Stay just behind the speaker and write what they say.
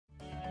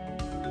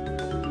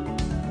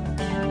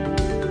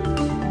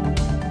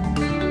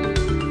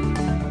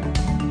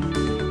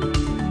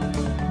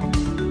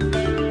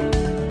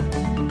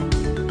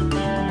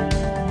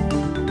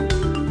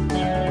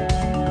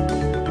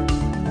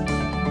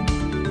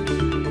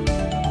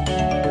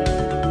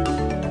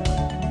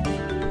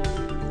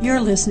You're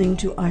listening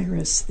to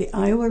IRIS, the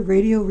Iowa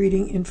Radio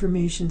Reading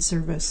Information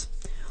Service.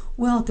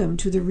 Welcome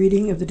to the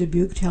reading of the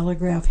Dubuque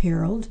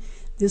Telegraph-Herald.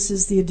 This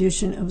is the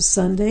edition of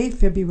Sunday,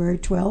 February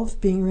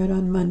 12th, being read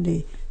on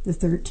Monday, the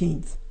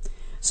 13th.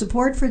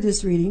 Support for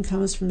this reading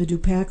comes from the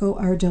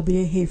Dupaco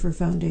R.W. Hafer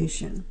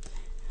Foundation.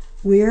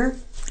 We're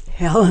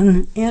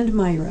Helen and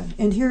Myra,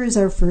 and here is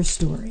our first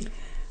story.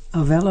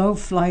 Avelo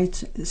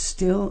flights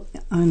still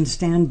on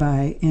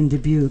standby in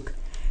Dubuque.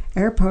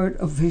 Airport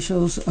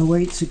officials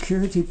await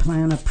security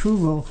plan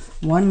approval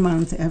 1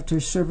 month after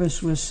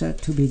service was set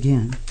to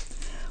begin.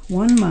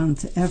 1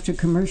 month after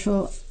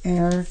commercial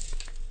air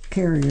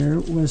carrier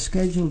was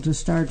scheduled to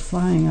start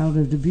flying out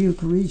of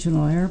Dubuque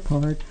Regional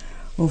Airport,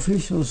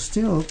 officials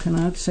still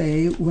cannot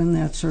say when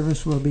that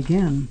service will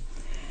begin.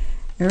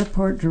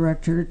 Airport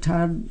Director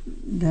Todd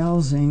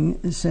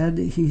Dalzing said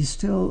he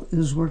still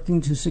is working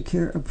to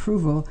secure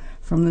approval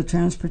from the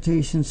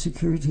Transportation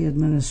Security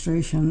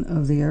Administration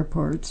of the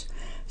airport's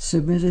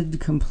submitted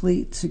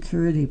complete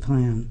security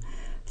plan.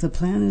 The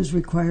plan is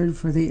required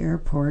for the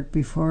airport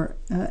before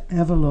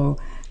Avelo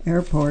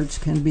airports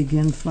can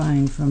begin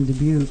flying from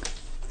Dubuque.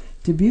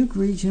 Dubuque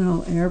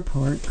Regional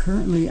Airport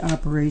currently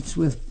operates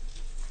with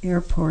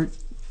a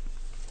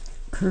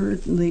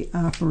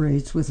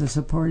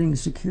supporting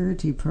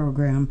security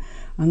program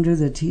under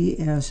the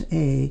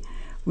TSA,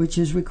 which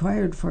is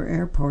required for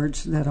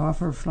airports that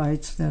offer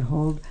flights that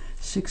hold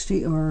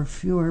 60 or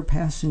fewer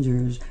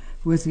passengers.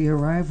 With the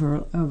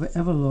arrival of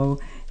Avelo,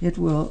 it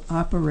will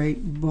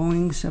operate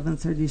Boeing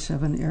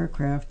 737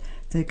 aircraft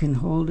that can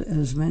hold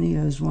as many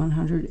as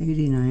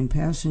 189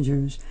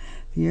 passengers.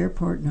 The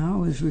airport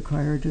now is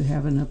required to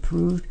have an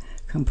approved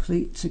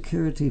complete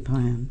security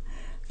plan.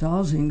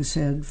 Dalzing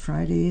said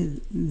Friday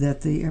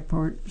that the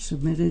airport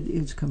submitted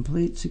its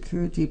complete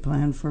security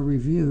plan for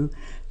review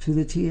to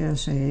the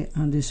TSA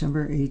on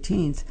December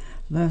 18th,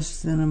 less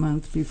than a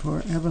month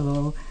before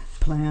Avelo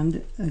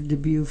planned a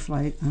debut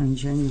flight on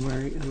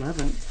January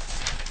 11th.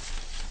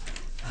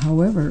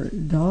 However,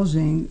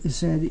 Dalzing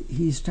said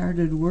he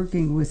started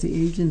working with the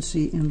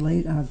agency in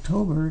late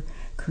October,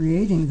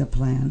 creating the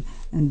plan,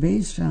 and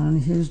based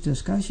on his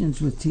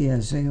discussions with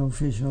TSA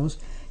officials,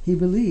 he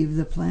believed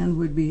the plan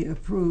would be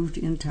approved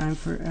in time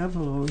for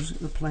Avelo's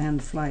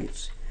planned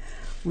flights.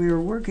 We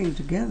are working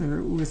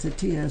together with the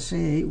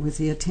TSA with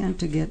the intent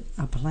to get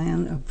a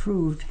plan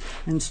approved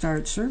and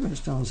start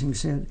service, Dalzing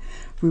said.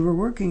 We were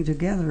working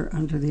together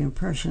under the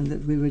impression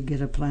that we would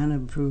get a plan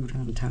approved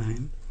on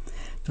time.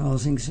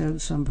 Dalzing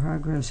said some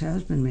progress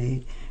has been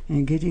made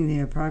in getting the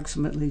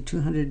approximately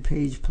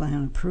 200-page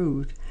plan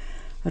approved.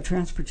 A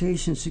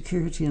transportation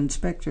security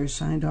inspector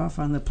signed off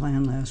on the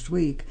plan last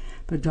week,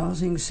 but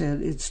Dalzing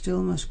said it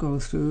still must go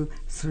through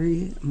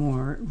 3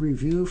 more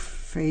review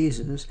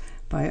phases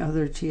by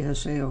other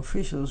TSA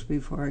officials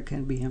before it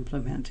can be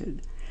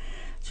implemented.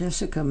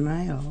 Jessica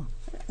Mayo,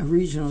 a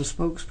regional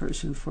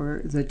spokesperson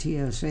for the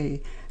TSA,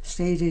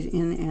 stated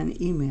in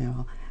an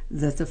email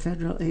that the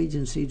federal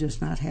agency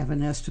does not have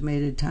an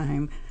estimated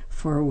time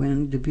for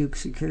when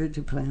Dubuque's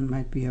security plan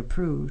might be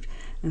approved,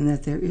 and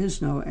that there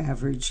is no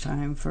average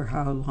time for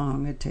how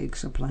long it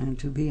takes a plan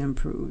to be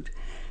approved.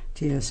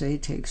 TSA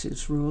takes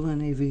its role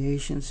in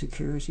aviation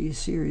security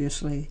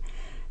seriously,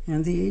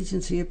 and the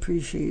agency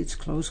appreciates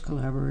close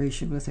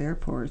collaboration with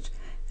airports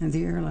and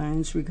the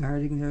airlines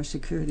regarding their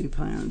security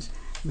plans,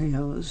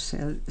 Mayo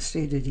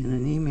stated in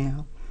an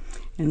email.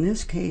 In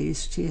this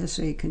case,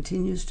 TSA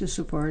continues to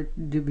support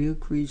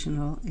Dubuque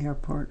Regional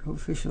Airport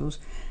officials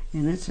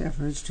in its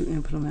efforts to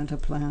implement a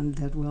plan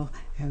that will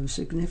have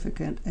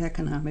significant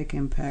economic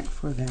impact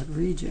for that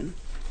region.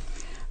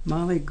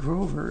 Molly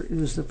Grover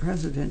is the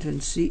president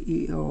and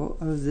CEO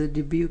of the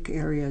Dubuque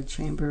Area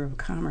Chamber of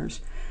Commerce,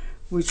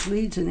 which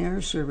leads an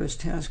air service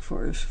task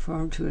force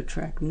formed to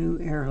attract new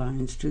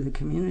airlines to the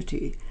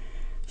community.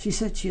 She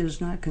said she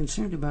is not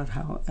concerned about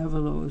how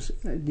Avelo's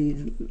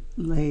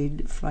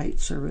delayed flight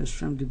service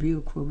from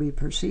Dubuque will be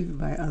perceived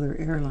by other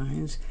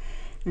airlines,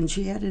 and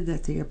she added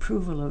that the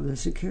approval of the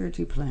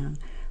security plan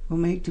will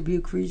make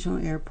Dubuque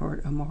Regional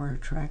Airport a more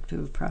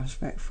attractive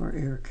prospect for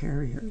air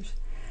carriers.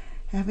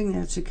 Having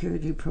that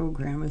security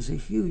program is a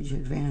huge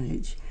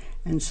advantage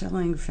and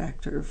selling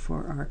factor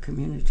for our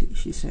community,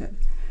 she said.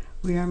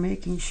 We are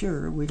making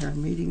sure we are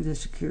meeting the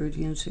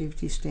security and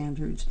safety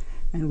standards,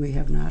 and we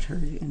have not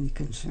heard any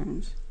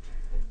concerns.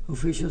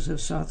 Officials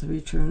have sought the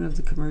return of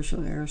the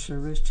commercial air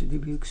service to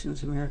Dubuque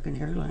since American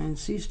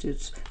Airlines ceased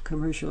its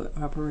commercial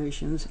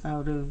operations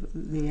out of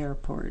the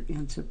airport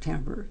in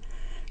September.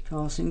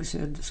 Dalzing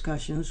said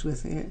discussions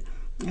with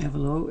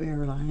Avelo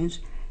Airlines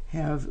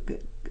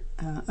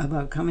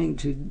about coming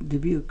to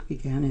Dubuque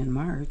began in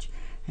March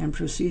and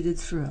proceeded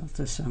throughout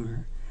the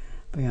summer.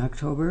 By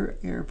October,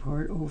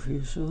 airport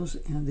officials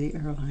and the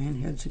airline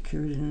had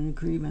secured an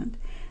agreement,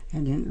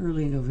 and in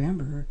early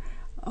November,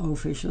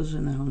 officials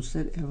announced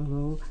that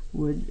Avelo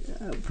would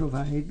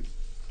provide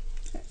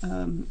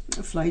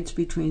flights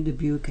between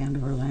Dubuque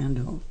and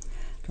Orlando.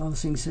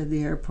 Dalzing said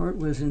the airport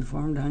was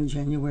informed on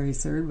January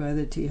 3rd by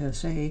the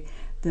TSA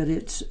that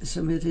its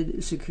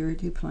submitted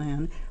security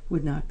plan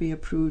would not be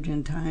approved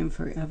in time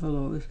for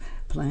Evalo's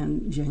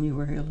planned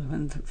January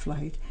 11th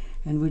flight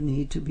and would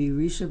need to be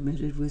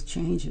resubmitted with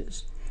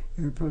changes.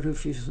 Airport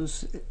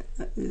officials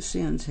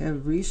since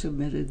have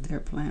resubmitted their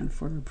plan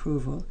for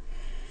approval.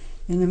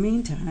 In the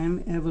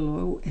meantime,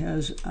 Evalo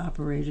has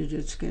operated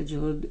its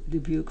scheduled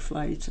Dubuque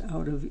flights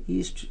out of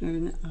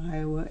Eastern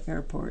Iowa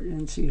Airport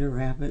in Cedar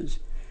Rapids.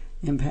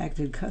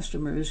 Impacted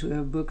customers who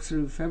have booked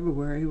through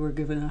February were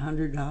given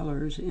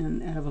 $100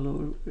 in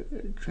Evalo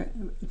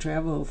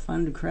travel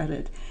fund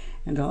credit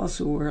and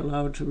also were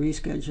allowed to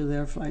reschedule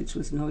their flights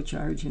with no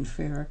charge in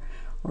fare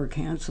or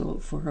cancel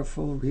for a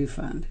full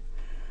refund.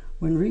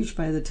 When reached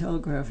by the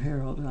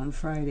Telegraph-Herald on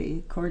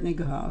Friday, Courtney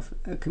Goff,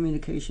 a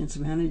communications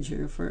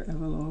manager for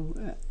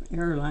Evalo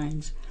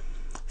Airlines,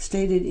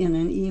 stated in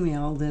an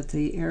email that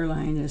the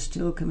airline is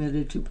still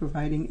committed to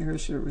providing air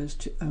service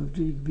of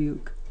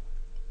Dubuque.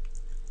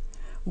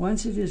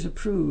 Once it is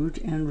approved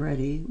and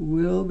ready,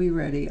 we'll be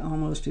ready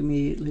almost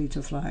immediately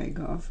to fly,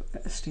 Goff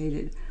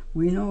stated.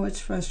 We know it's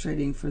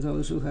frustrating for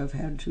those who have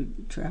had to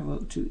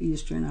travel to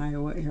Eastern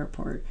Iowa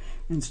Airport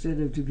instead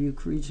of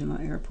Dubuque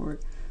Regional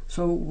Airport.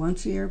 So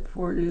once the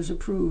airport is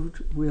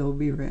approved, we'll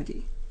be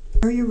ready.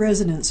 Area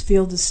residents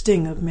feel the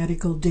sting of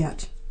medical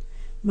debt.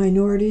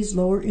 Minorities,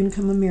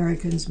 lower-income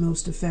Americans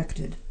most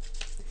affected.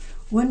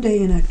 One day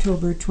in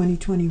October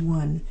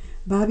 2021,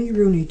 Bobby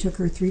Rooney took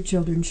her 3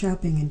 children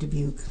shopping in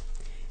Dubuque.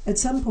 At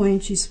some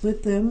point, she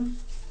split them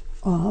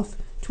off,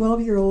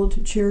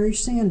 12-year-old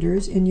Cherish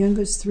Sanders and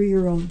youngest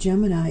 3-year-old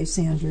Gemini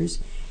Sanders,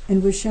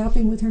 and was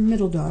shopping with her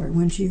middle daughter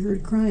when she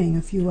heard crying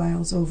a few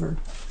aisles over.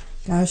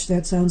 Gosh,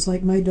 that sounds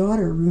like my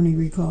daughter, Rooney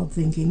recalled,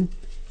 thinking.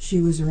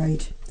 She was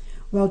right.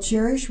 While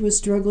Cherish was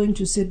struggling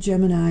to sit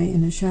Gemini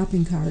in a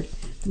shopping cart,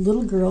 the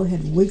little girl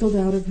had wiggled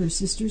out of her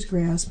sister's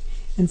grasp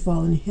and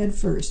fallen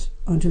headfirst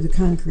onto the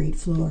concrete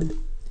floor.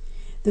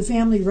 The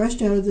family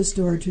rushed out of the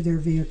store to their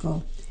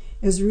vehicle.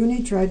 As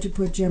Rooney tried to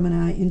put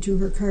Gemini into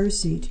her car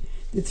seat,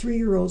 the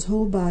 3-year-old's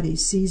whole body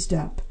seized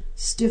up,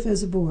 stiff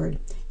as a board,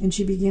 and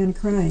she began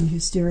crying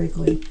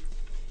hysterically.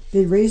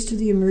 They raced to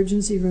the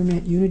emergency room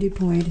at Unity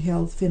Point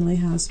Health Finley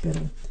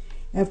Hospital.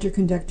 After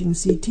conducting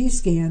CT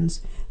scans,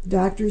 the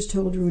doctors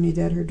told Rooney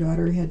that her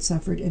daughter had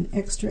suffered an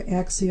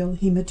extraaxial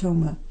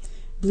hematoma,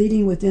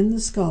 bleeding within the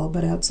skull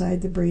but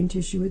outside the brain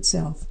tissue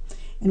itself,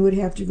 and would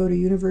have to go to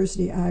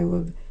University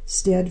Iowa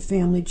Stead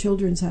Family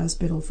Children's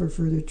Hospital for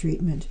further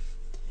treatment.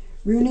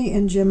 Rooney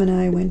and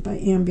Gemini went by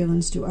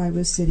ambulance to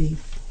Iowa City.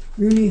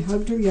 Rooney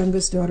hugged her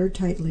youngest daughter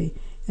tightly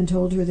and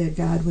told her that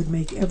God would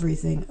make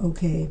everything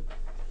okay.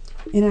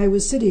 In Iowa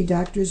City,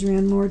 doctors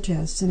ran more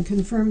tests and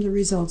confirmed the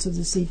results of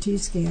the CT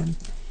scan.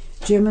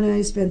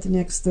 Gemini spent the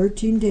next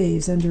 13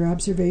 days under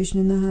observation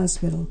in the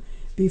hospital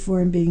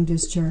before being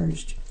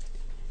discharged.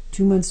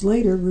 2 months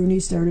later, Rooney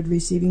started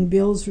receiving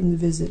bills from the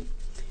visit.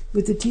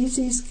 With the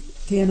TC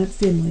scan at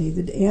Finley,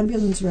 the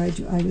ambulance ride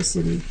to Iowa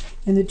City,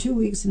 and the 2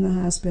 weeks in the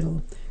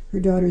hospital, her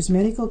daughter's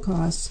medical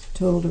costs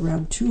totaled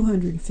around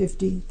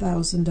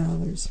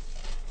 $250,000.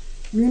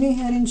 Rooney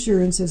had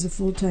insurance as a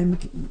full-time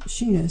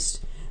machinist,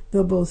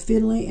 though both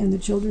Finley and the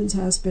Children's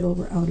Hospital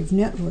were out of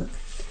network,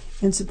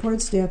 and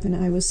support staff in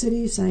Iowa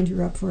City signed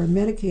her up for a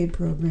Medicaid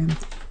program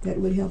that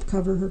would help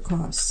cover her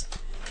costs,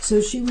 so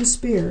she was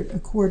spared a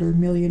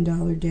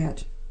 $250,000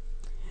 debt.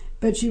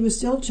 But she was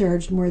still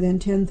charged more than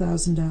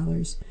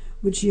 $10,000,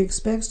 which she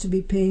expects to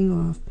be paying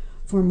off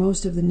for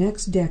most of the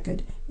next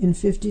decade in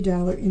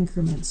 $50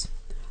 increments,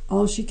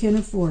 all she can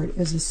afford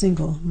as a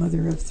single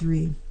mother of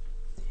 3.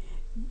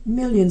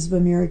 Millions of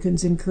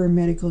Americans incur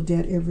medical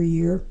debt every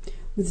year,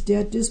 with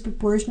debt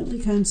disproportionately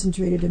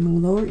concentrated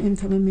among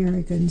lower-income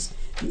Americans,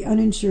 the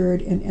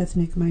uninsured, and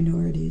ethnic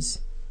minorities.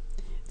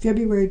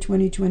 February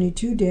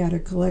 2022 data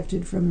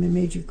collected from the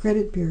Major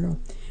Credit Bureau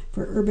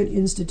for Urban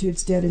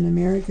Institute's Debt in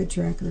America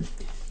tracker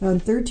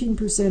found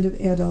 13% of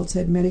adults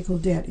had medical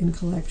debt in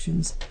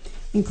collections,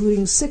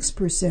 including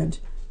 6%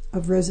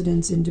 of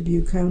residents in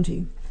Dubuque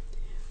County.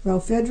 While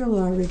federal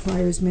law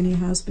requires many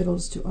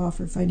hospitals to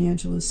offer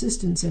financial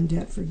assistance and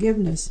debt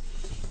forgiveness,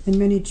 and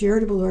many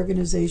charitable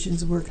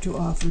organizations work to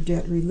offer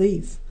debt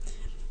relief,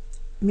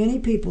 many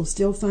people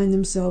still find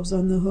themselves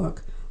on the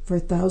hook for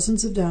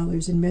thousands of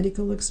dollars in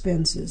medical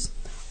expenses,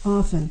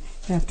 often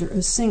after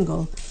a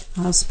single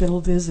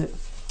hospital visit.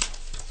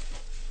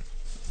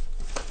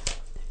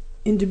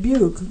 In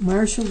Dubuque,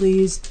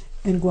 Marshallese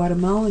and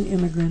Guatemalan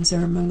immigrants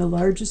are among the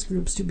largest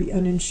groups to be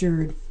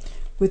uninsured,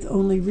 with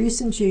only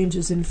recent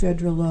changes in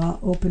federal law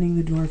opening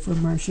the door for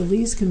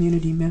Marshallese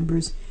community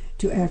members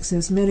to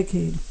access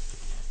Medicaid.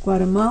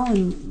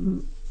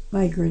 Guatemalan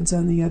migrants,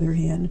 on the other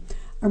hand,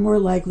 are more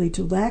likely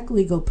to lack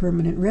legal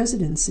permanent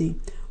residency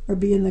or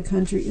be in the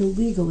country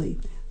illegally,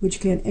 which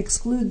can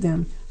exclude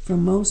them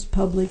from most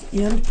public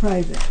and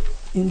private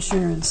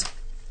insurance.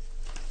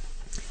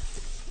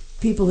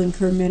 People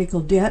incur medical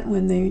debt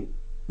when they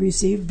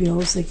receive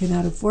bills they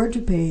cannot afford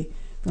to pay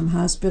from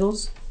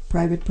hospitals,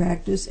 private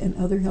practice, and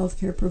other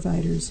healthcare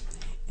providers,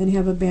 and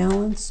have a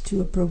balance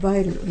to a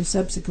provider or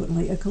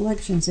subsequently a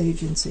collections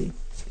agency.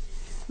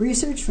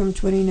 Research from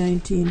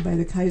 2019 by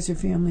the Kaiser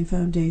Family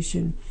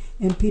Foundation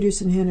and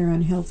Peterson-Henner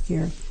on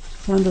healthcare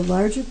found a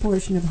larger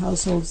portion of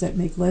households that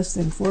make less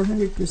than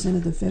 400%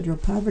 of the federal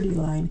poverty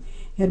line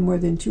had more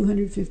than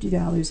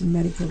 $250 in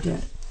medical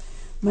debt.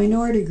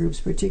 Minority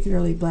groups,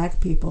 particularly black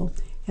people,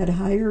 had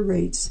higher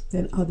rates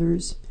than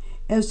others,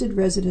 as did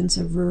residents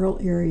of rural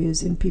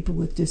areas and people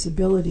with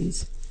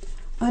disabilities.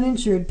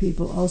 Uninsured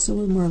people also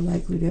were more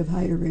likely to have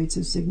higher rates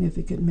of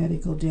significant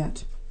medical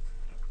debt.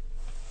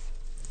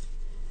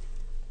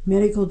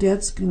 Medical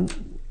debts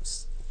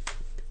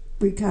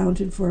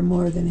accounted for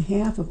more than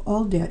half of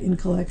all debt in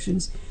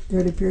collections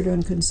that appeared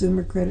on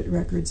consumer credit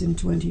records in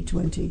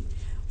 2020,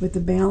 with the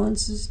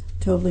balances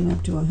totaling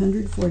up to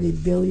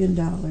 $140 billion.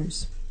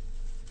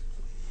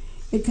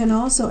 It can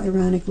also,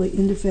 ironically,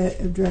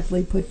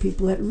 indirectly put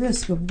people at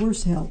risk of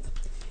worse health.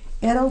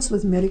 Adults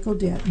with medical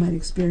debt might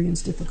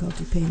experience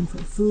difficulty paying for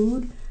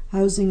food,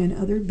 housing, and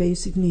other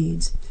basic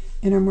needs,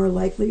 and are more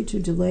likely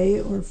to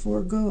delay or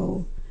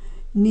forego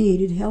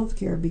needed health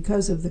care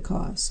because of the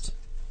cost.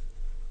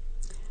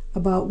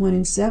 About 1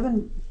 in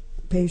 7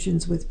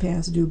 patients with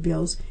past due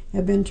bills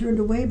have been turned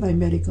away by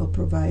medical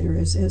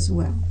providers as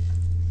well.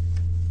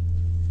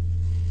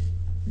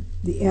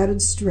 The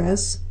added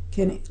stress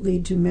can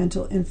lead to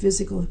mental and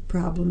physical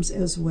problems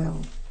as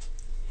well.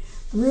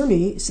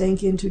 Rooney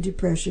sank into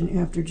depression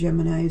after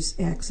Gemini's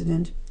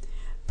accident,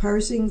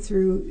 parsing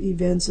through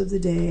events of the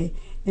day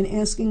and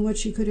asking what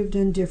she could have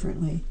done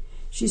differently.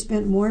 She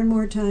spent more and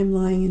more time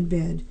lying in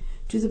bed,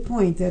 to the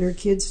point that her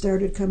kids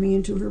started coming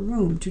into her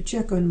room to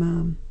check on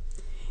Mom.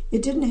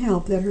 It didn't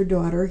help that her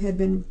daughter had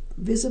been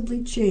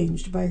visibly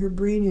changed by her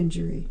brain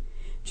injury.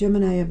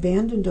 Gemini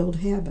abandoned old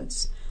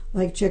habits,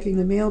 like checking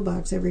the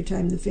mailbox every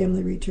time the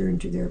family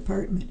returned to their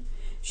apartment.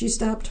 She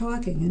stopped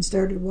talking and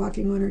started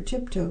walking on her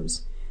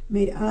tiptoes,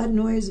 made odd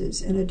noises,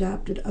 and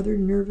adopted other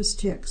nervous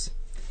tics.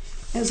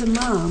 As a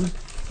mom,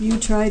 you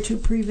try to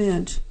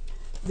prevent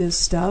this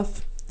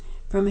stuff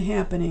from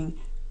happening,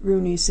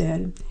 Rooney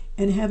said,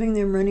 and having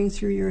them running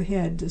through your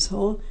head this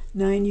whole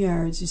 9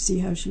 yards. You see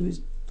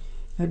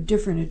how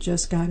different it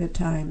just got at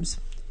times.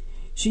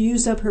 She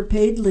used up her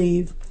paid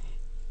leave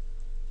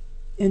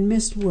and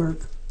missed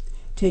work,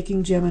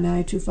 taking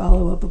Gemini to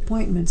follow-up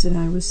appointments in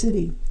Iowa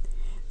City.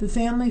 The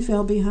family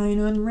fell behind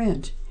on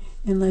rent,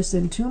 and less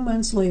than 2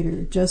 months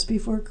later, just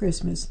before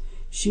Christmas,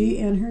 she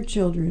and her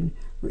children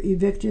were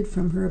evicted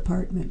from her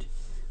apartment.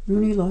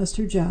 Rooney lost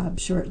her job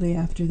shortly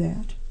after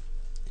that.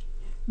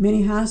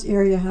 Many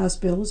area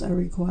hospitals are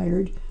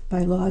required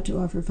by law to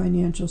offer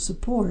financial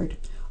support,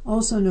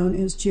 also known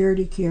as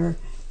charity care,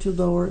 to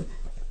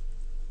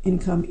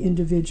lower-income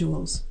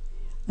individuals.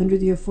 Under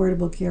the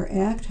Affordable Care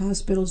Act,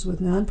 hospitals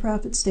with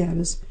nonprofit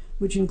status,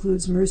 which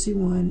includes Mercy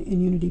One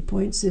and Unity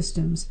Point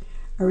Systems,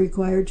 are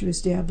required to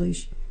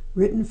establish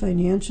written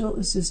financial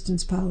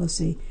assistance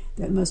policy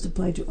that must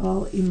apply to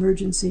all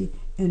emergency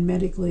and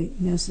medically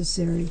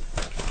necessary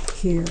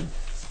care.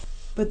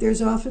 But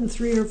there's often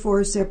 3 or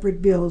 4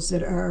 separate bills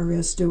that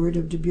RRS Steward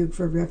of Dubuque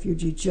for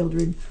Refugee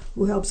Children,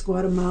 who helps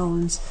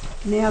Guatemalans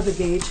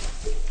navigate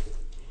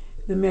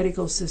the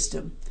medical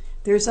system.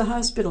 There's a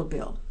hospital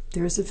bill.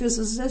 There's a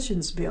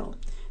physician's bill.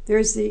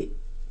 There's the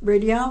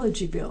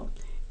radiology bill.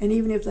 And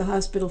even if the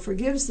hospital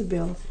forgives the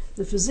bill,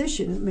 the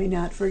physician may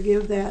not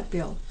forgive that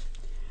bill.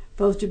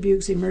 Both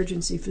Dubuque's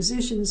Emergency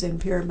Physicians and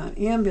Paramount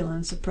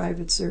Ambulance, a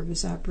private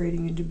service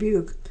operating in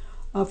Dubuque,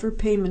 offer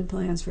payment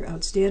plans for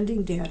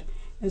outstanding debt,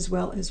 as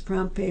well as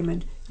prompt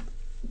payment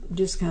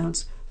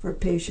discounts for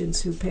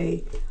patients who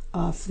pay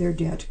off their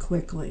debt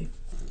quickly.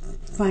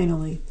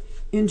 Finally,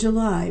 in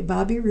July,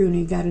 Bobby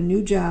Rooney got a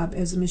new job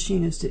as a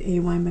machinist at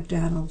A.Y.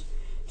 McDonald.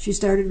 She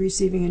started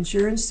receiving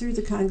insurance through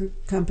the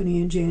company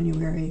in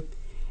January.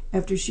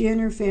 After she and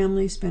her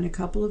family spent a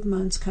couple of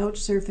months couch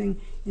surfing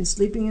and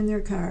sleeping in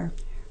their car,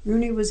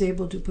 Rooney was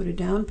able to put a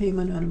down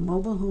payment on a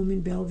mobile home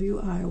in Bellevue,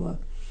 Iowa,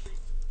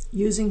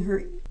 using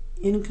her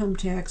income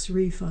tax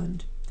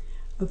refund.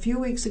 A few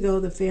weeks ago,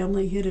 the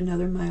family hit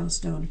another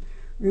milestone.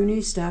 Rooney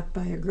stopped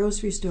by a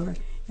grocery store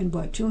and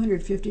bought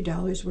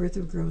 $250 worth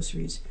of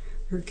groceries.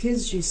 Her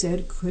kids, she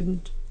said,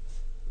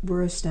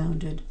 were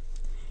astounded.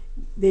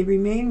 They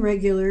remain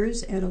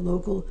regulars at a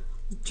local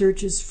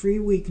church's free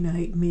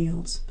weeknight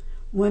meals.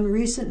 One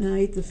recent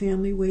night, the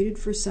family waited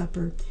for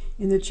supper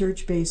in the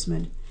church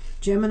basement.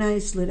 Gemini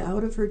slid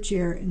out of her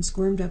chair and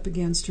squirmed up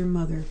against her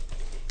mother.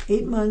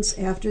 8 months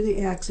after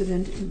the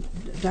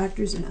accident,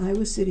 doctors in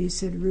Iowa City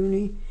said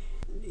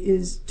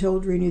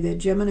told Rooney that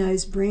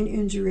Gemini's brain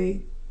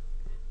injury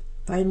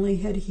finally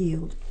had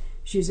healed.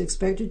 She is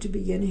expected to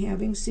begin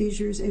having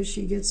seizures as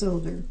she gets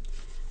older,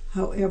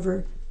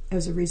 however,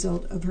 as a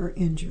result of her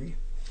injury.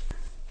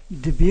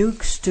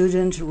 Dubuque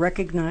student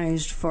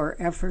recognized for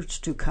efforts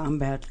to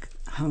combat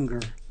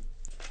hunger.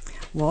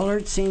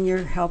 Wallard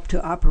Sr. helped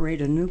to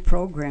operate a new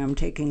program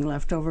taking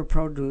leftover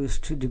produce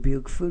to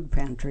Dubuque Food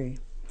Pantry.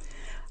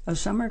 A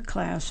summer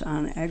class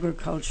on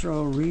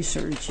agricultural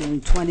research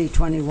in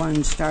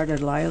 2021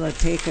 started Lila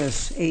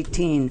Takis,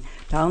 18,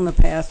 down the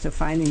path to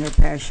finding her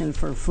passion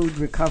for food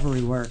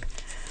recovery work.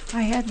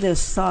 I had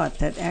this thought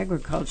that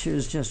agriculture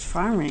is just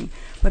farming,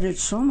 but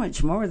it's so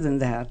much more than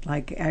that,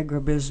 like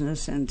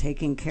agribusiness and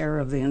taking care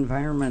of the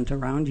environment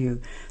around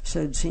you,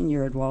 said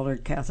senior at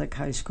Wahlert Catholic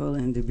High School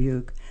in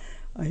Dubuque.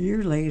 A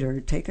year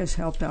later, Takis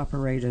helped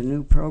operate a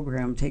new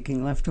program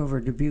taking leftover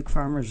Dubuque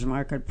Farmers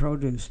Market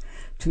produce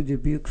to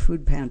Dubuque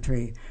Food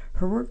Pantry.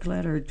 Her work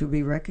led her to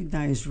be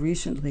recognized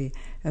recently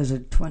as a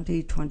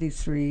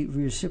 2023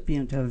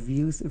 recipient of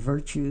Youth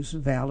Virtues,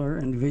 Valor,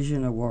 and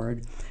Vision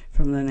Award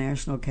from the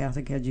National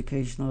Catholic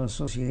Educational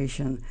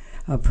Association.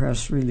 A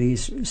press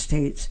release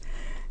states,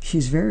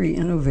 "She's very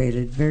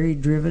innovative, very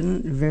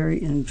driven,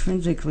 very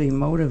intrinsically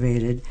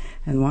motivated,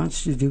 and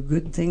wants to do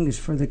good things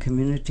for the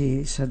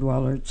community," said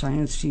Wahlert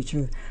science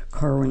teacher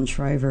Corwin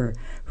Shriver,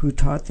 who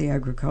taught the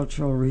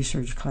agricultural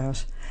research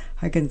class.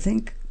 "I can't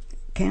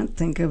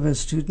think of a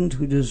student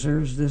who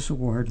deserves this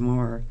award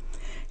more."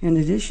 In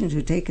addition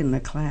to taking the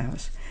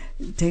class,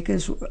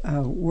 Takis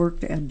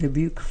worked at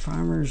Dubuque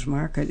Farmers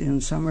Market in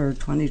summer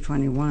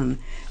 2021.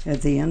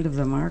 At the end of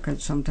the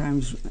market,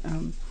 sometimes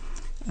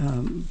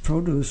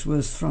produce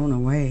was thrown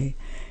away.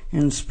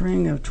 In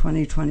spring of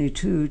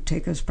 2022,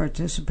 Takis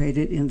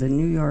participated in the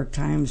New York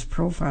Times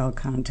profile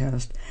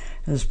contest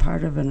as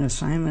part of an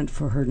assignment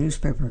for her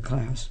newspaper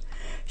class.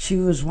 She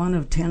was one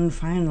of 10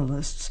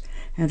 finalists,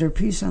 and her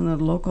piece on the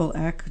local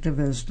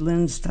activist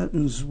Lynn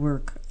Stutton's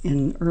work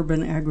in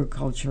urban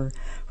agriculture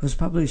was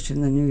published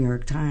in the New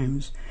York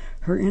Times.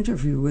 Her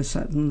interview with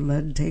Sutton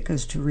led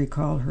Takis to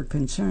recall her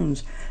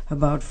concerns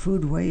about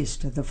food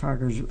waste at the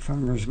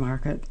farmers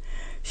market.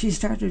 She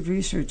started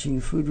researching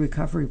food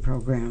recovery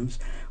programs,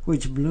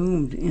 which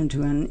bloomed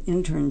into an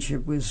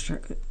internship with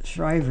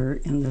Shriver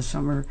in the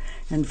summer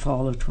and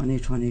fall of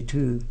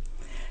 2022.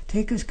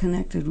 Takis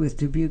connected with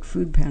Dubuque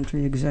Food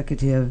Pantry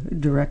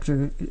Executive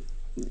Director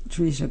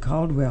Teresa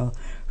Caldwell,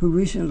 who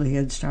recently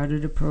had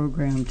started a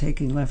program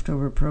taking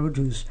leftover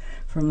produce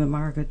from the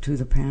market to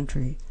the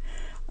pantry.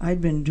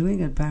 "I'd been doing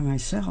it by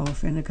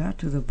myself, and it got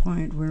to the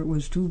point where it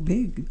was too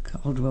big,"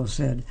 Caldwell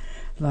said.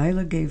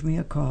 "Lila gave me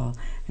a call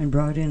and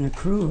brought in a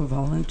crew of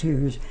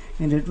volunteers,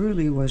 and it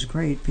really was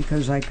great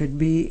because I could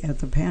be at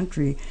the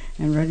pantry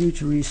and ready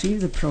to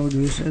receive the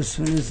produce as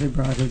soon as they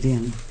brought it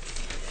in."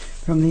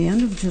 From the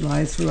end of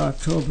July through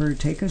October,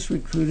 Takis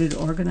recruited,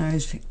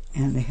 organized,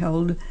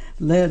 and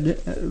led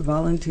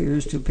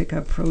volunteers to pick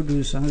up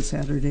produce on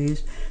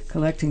Saturdays,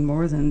 collecting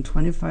more than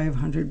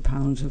 2,500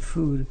 pounds of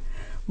food.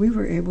 We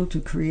were able to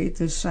create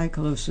this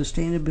cycle of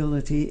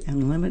sustainability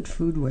and limit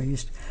food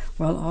waste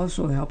while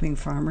also helping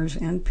farmers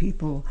and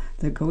people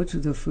that go to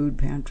the food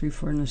pantry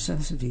for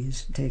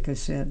necessities, Takis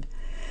said.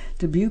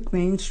 Dubuque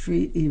Main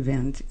Street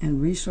event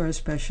and resource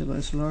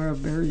specialist Laura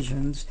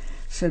Bergens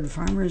said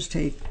farmers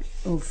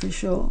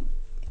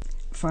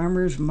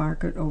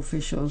market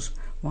officials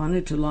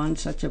wanted to launch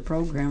such a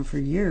program for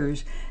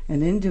years,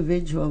 and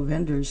individual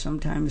vendors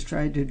sometimes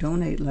tried to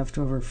donate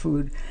leftover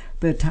food,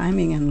 but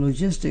timing and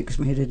logistics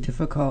made it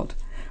difficult.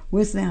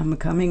 With them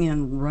coming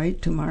in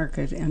right to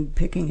market and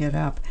picking it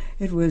up,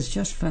 it was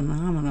just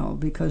phenomenal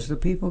because the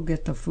people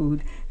get the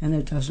food and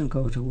it doesn't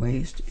go to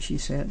waste, she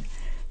said.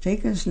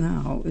 Takis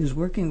now is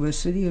working with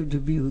City of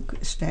Dubuque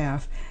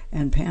staff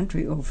and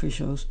pantry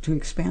officials to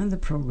expand the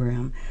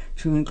program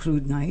to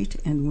include night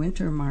and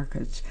winter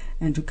markets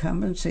and to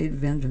compensate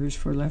vendors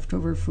for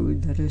leftover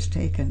food that is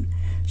taken.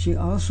 She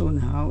also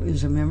now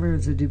is a member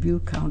of the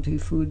Dubuque County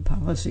Food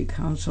Policy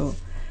Council.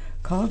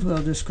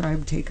 Caldwell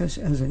described Takis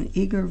as an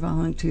eager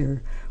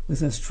volunteer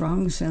with a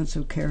strong sense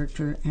of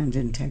character and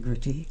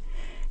integrity.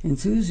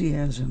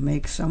 Enthusiasm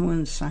makes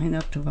someone sign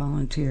up to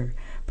volunteer,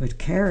 but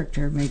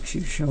character makes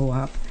you show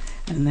up,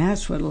 and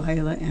that's what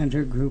Lila and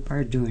her group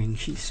are doing,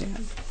 she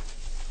said.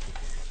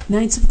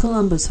 Knights of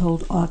Columbus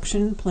hold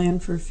auction, plan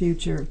for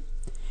future.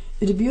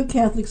 The Dubuque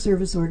Catholic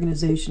Service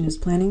Organization is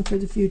planning for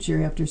the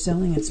future after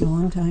selling its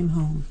longtime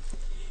home.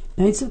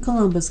 Knights of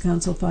Columbus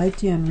Council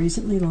 510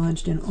 recently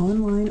launched an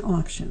online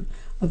auction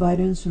of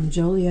items from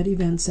Joliet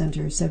Event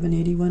Center,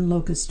 781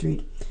 Locust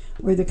Street,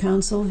 where the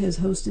council has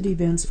hosted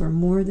events for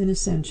more than a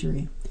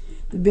century.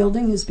 The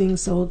building is being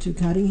sold to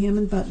Cottingham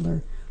and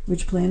Butler,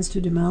 which plans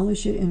to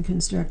demolish it and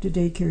construct a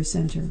daycare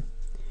center.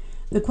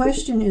 The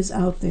question is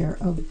out there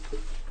of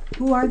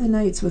who are the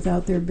Knights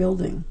without their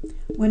building,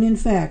 when in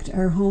fact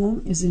our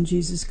home is in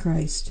Jesus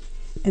Christ.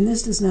 And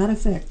this does not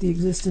affect the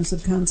existence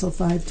of Council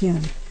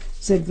 510,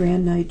 said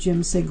Grand Knight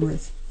Jim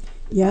Sigworth.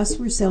 Yes,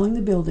 we're selling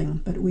the building,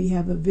 but we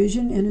have a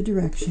vision and a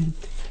direction,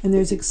 and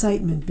there's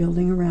excitement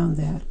building around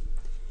that.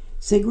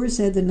 Sigworth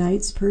said the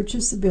Knights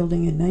purchased the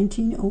building in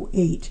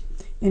 1908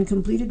 and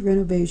completed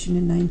renovation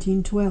in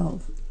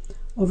 1912.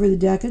 Over the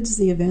decades,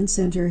 the event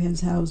center has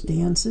housed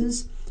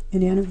dances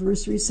and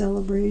anniversary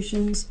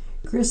celebrations,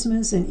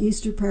 Christmas and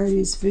Easter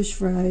parties, fish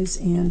fries,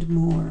 and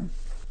more.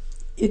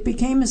 It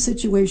became a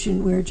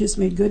situation where it just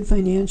made good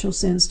financial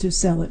sense to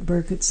sell it,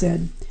 Burkett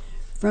said.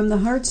 From the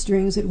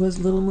heartstrings, it was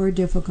a little more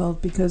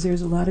difficult because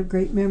there's a lot of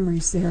great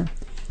memories there,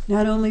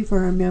 not only for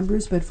our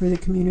members but for the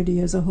community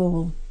as a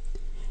whole.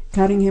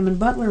 Cottingham and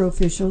Butler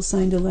officials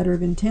signed a letter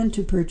of intent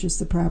to purchase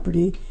the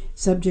property,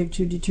 subject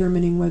to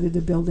determining whether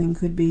the building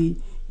could be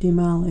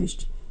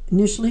demolished.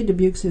 Initially,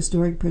 Dubuque's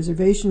Historic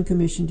Preservation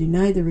Commission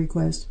denied the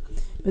request,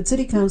 but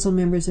City Council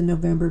members in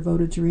November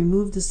voted to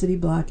remove the city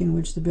block in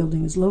which the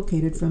building is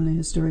located from the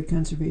Historic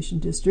Conservation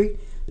District,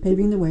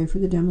 paving the way for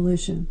the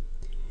demolition.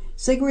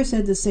 Sigwer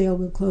said the sale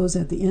will close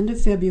at the end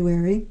of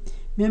February.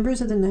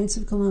 Members of the Knights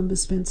of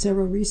Columbus spent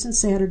several recent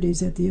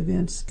Saturdays at the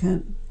events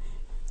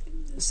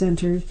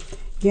center,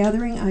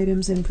 gathering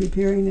items and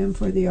preparing them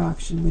for the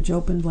auction, which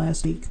opened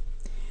last week.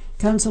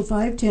 Council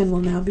 510 will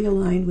now be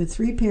aligned with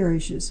 3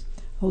 parishes: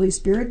 Holy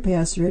Spirit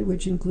Pastorate,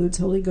 which includes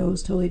Holy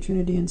Ghost, Holy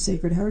Trinity, and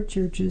Sacred Heart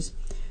churches,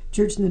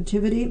 Church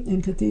Nativity,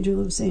 and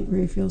Cathedral of St.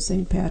 Raphael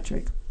St.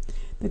 Patrick.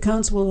 The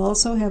council will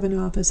also have an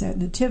office at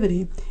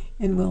Nativity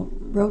and will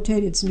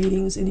rotate its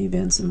meetings and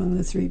events among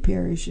the 3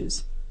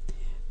 parishes.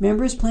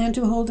 Members plan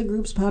to hold the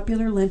group's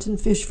popular Lenten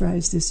fish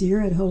fries this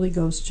year at Holy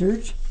Ghost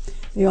Church.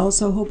 They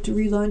also hope to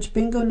relaunch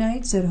bingo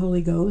nights at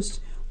Holy Ghost,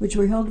 which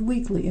were held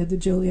weekly at the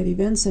Joliet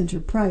Event Center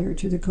prior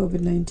to the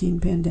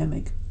COVID-19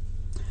 pandemic.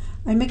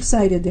 I'm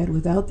excited that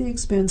without the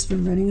expense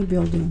from renting a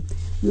building,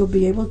 we will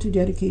be able to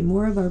dedicate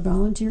more of our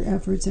volunteer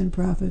efforts and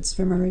profits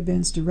from our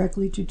events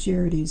directly to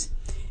charities,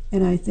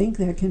 and I think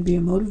that can be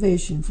a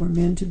motivation for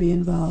men to be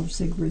involved,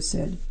 Sigwer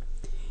said.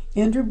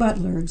 Andrew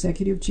Butler,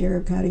 executive chair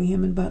of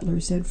Cottingham and Butler,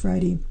 said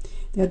Friday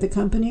that the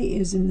company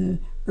is in the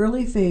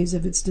early phase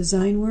of its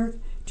design work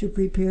to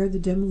prepare the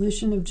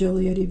demolition of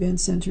Joliet Event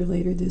Center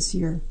later this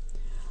year.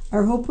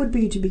 Our hope would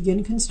be to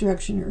begin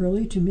construction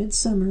early to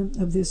midsummer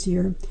of this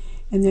year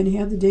and then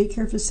have the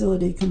daycare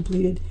facility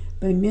completed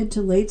by mid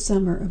to late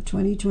summer of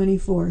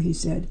 2024, he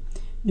said,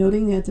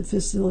 noting that the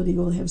facility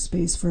will have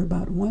space for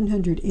about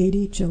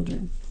 180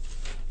 children.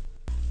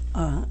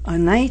 A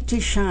Night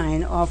to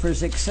Shine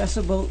offers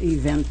accessible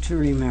event to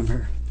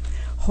remember.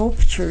 Hope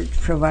Church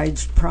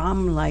provides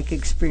prom-like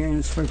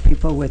experience for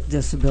people with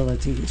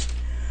disabilities.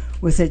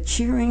 With a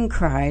cheering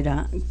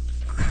crowd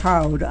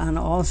on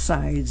all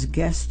sides,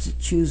 guests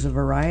choose a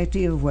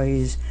variety of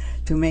ways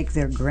to make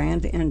their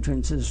grand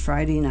entrances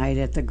Friday night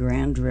at the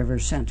Grand River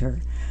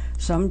Center.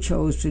 Some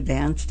chose to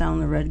dance down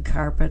the red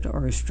carpet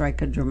or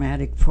strike a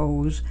dramatic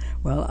pose,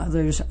 while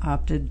others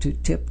opted to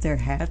tip their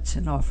hats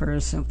and offer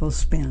a simple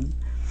spin.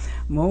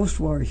 Most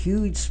wore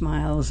huge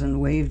smiles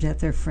and waved at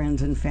their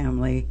friends and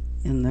family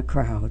in the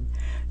crowd.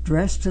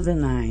 Dressed to the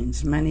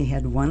nines, many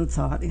had one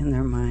thought in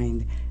their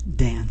mind: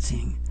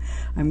 dancing.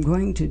 "I'm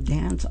going to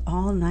dance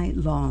all night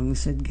long,"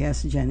 said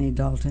guest Jenny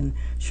Dalton,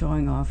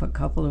 showing off a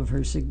couple of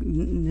her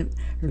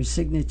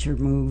signature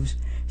moves.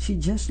 She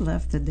just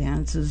left the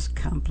dance's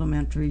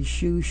complimentary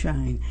shoe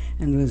shine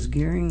and was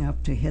gearing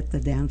up to hit the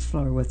dance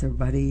floor with her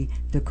buddy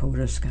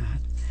Dakota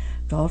Scott.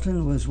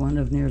 Dalton was one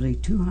of nearly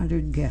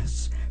 200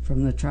 guests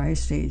from the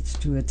Tri-States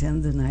to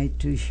attend the Night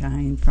to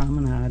Shine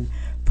promenade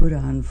put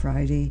on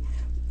Friday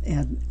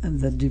at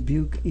the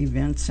Dubuque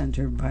Event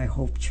Center by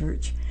Hope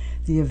Church.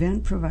 The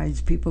event provides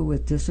people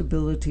with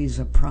disabilities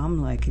a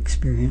prom-like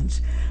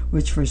experience,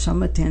 which for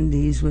some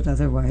attendees would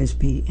otherwise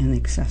be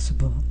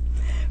inaccessible.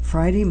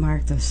 Friday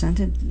marked the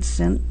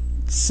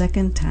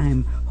second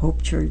time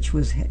Hope Church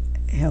was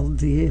held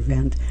the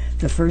event,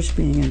 the first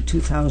being in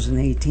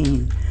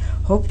 2018.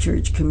 Hope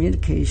Church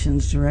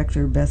Communications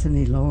Director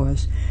Bethany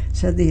Lois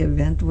said the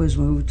event was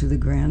moved to the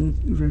Grand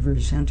River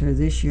Center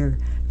this year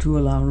to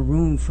allow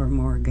room for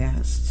more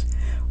guests.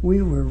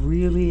 "We were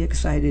really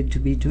excited to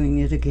be doing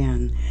it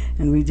again,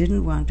 and we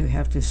didn't want to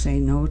have to say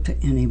no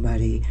to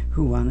anybody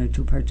who wanted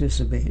to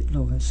participate,"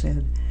 Lois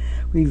said.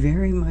 "We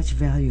very much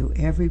value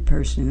every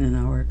person in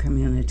our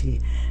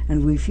community,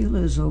 and we feel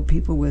as though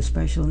people with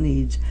special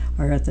needs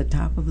are at the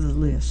top of the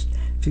list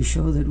to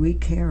show that we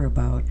care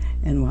about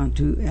and want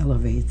to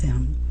elevate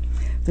them."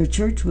 The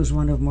church was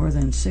one of more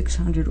than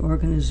 600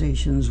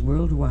 organizations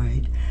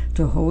worldwide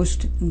to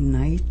host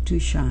Night to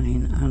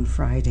Shine on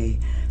Friday,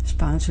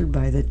 sponsored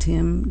by the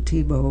Tim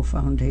Tebow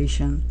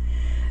Foundation.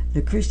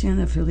 The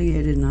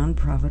Christian-affiliated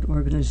nonprofit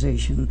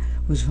organization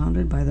was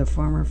founded by the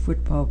former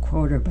football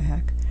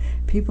quarterback.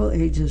 People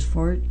ages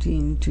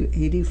 14 to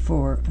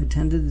 84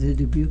 attended the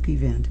Dubuque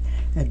event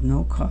at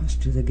no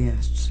cost to the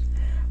guests.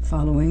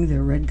 Following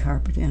their red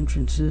carpet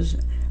entrances,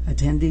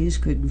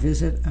 attendees could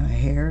visit a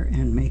hair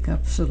and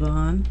makeup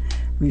salon,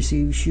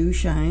 receive shoe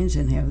shines,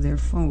 and have their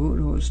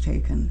photos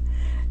taken.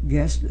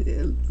 Guest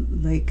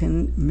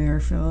Laken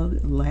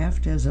Merfeld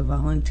laughed as a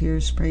volunteer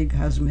sprayed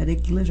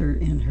cosmetic glitter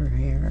in her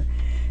hair.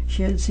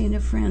 She had seen a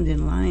friend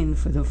in line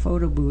for the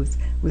photo booth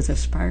with a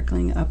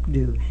sparkling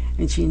updo,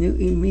 and she knew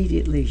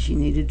immediately she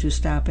needed to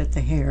stop at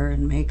the hair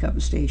and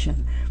makeup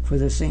station for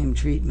the same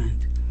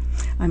treatment.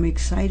 "I'm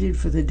excited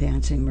for the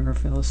dancing,"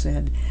 Merfeld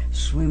said,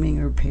 swimming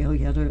her pale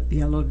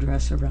yellow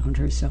dress around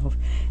herself,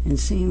 "and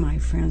seeing my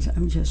friends.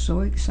 I'm just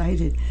so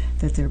excited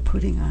that they're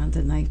putting on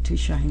the Night to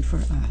Shine for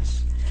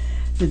us."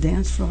 The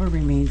dance floor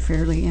remained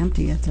fairly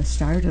empty at the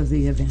start of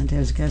the event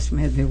as guests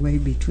made their way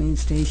between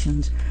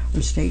stations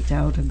or staked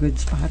out a good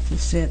spot to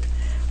sit,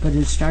 but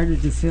it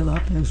started to fill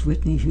up as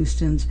Whitney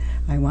Houston's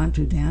 "I Want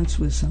to Dance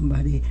with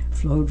Somebody"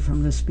 flowed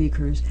from the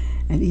speakers,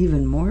 and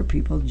even more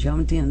people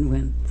jumped in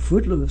when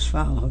Footloose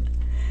followed.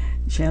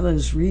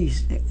 Challis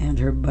Reese and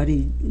her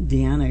buddy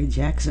Deanna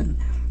Jackson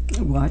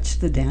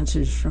watched the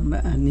dancers from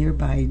a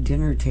nearby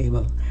dinner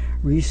table.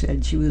 Reese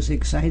said she was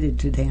excited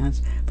to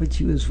dance, but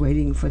she was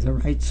waiting for the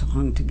right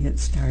song to get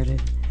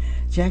started.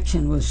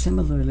 Jackson was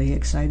similarly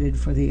excited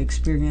for the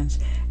experience,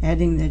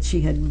 adding that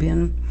she had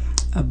been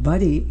a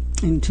buddy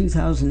in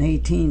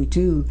 2018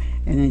 too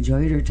and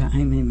enjoyed her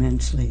time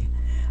immensely.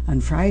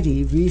 On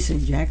Friday, Reese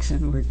and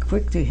Jackson were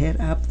quick to hit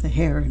up the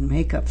hair and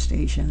makeup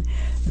station,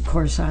 the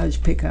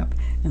corsage pickup,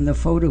 and the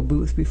photo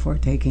booth before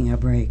taking a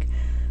break.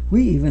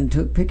 We even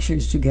took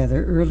pictures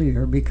together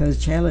earlier because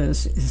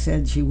Challis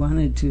said she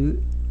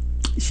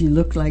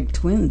looked like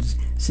twins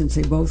since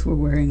they both were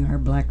wearing our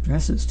black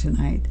dresses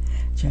tonight,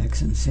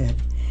 Jackson said.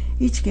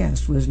 Each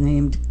guest was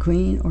named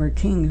Queen or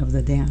King of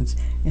the dance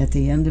at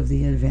the end of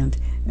the event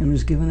and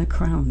was given a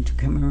crown to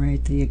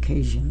commemorate the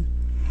occasion.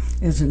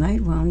 As the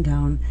night wound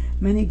down,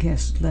 many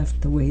guests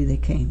left the way they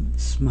came,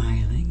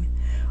 smiling.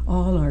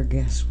 All our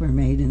guests were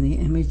made in the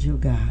image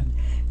of God,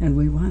 and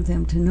we want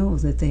them to know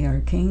that they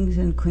are kings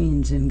and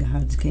queens in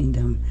God's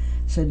kingdom,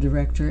 said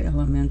Director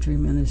Elementary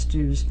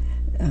Ministers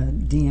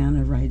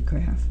Deanna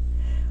Wrightcraft.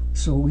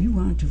 So we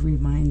want to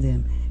remind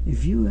them,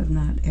 if you have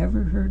not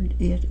ever heard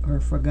it or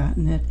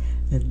forgotten it,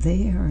 that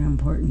they are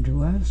important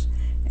to us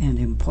and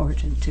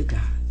important to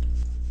God.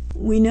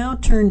 We now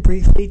turn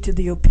briefly to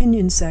the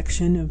opinion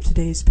section of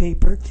today's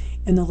paper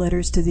and the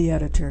letters to the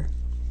editor.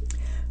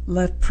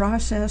 Let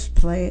process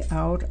play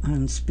out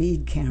on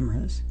speed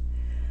cameras.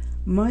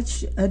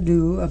 Much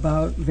ado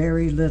about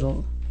very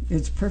little.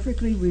 It's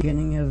perfectly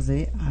beginning of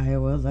the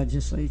Iowa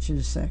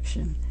legislature's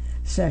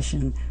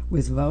session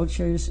with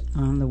vouchers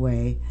on the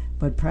way,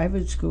 but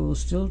private schools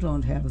still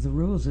don't have the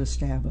rules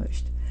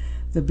established.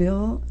 The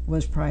bill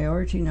was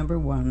priority number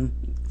 1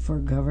 for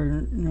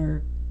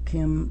Governor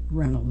Kim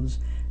Reynolds,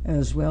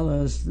 as well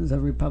as the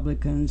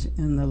Republicans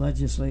in the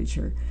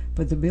legislature,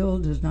 but the bill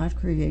does not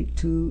create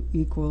two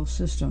equal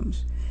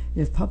systems.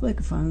 If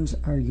public funds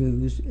are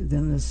used,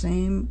 then the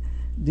same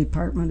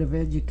Department of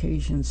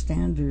Education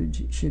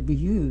standards should be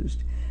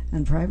used,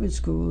 and private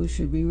schools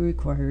should be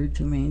required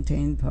to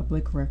maintain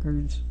public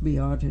records, be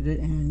audited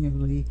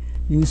annually,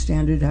 use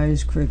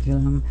standardized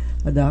curriculum,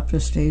 adopt a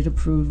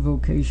state-approved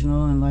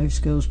vocational and life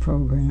skills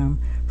program,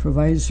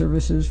 provide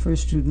services for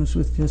students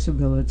with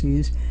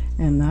disabilities,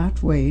 and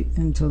not wait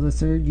until the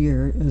third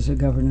year, as the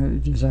governor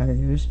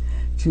desires,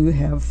 to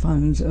have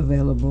funds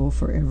available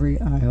for every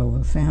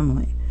Iowa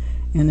family.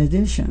 In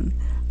addition,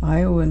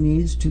 Iowa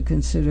needs to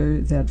consider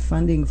that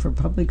funding for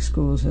public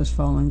schools has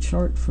fallen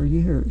short for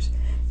years.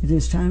 It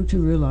is time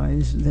to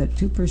realize that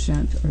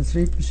 2% or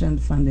 3%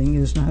 funding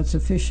is not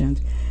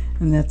sufficient,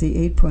 and that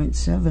the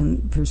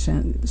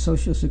 8.7%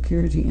 Social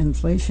Security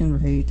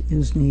inflation rate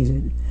is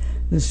needed.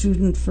 The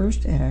Student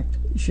First Act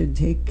should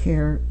take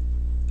care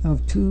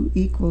of two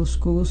equal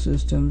school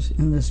systems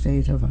in the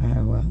state of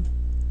Iowa.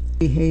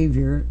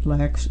 Behavior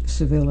lacks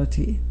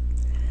civility.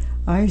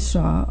 I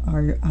saw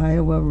our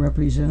Iowa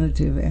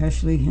Representative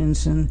Ashley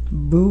Hinson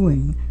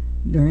booing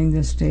during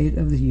the State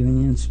of the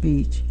Union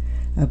speech.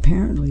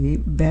 Apparently,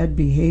 bad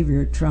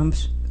behavior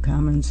trumps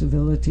common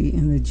civility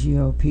in the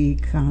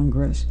GOP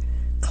Congress.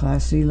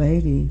 Classy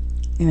lady,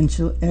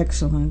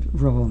 excellent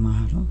role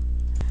model.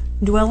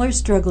 Dwellers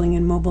Struggling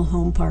in Mobile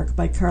Home Park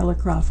by Carla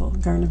Croffel,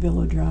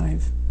 Garnavillo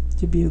Drive,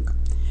 Dubuque.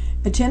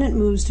 A tenant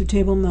moves to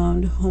Table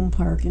Mound Home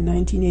Park in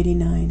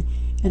 1989,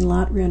 and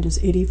lot rent is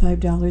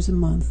 $85 a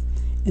month,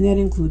 and that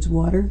includes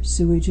water,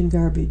 sewage, and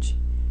garbage.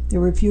 There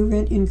were few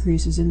rent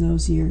increases in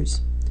those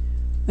years.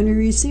 When we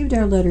received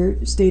our letter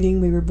stating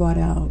we were bought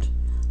out,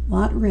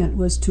 lot rent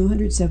was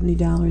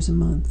 $270 a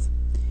month.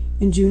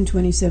 In June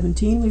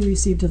 2017, we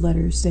received a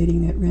letter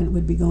stating that rent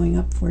would be going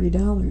up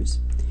 $40.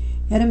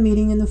 Had a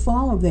meeting in the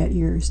fall of that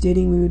year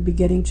stating we would be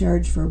getting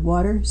charged for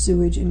water,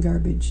 sewage, and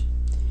garbage.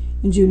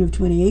 In June of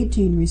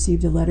 2018,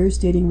 received a letter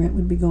stating rent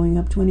would be going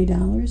up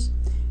 $20.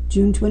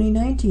 June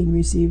 2019,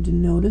 received a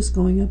notice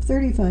going up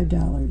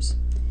 $35.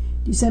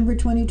 December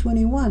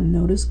 2021,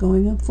 notice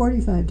going up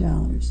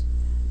 $45.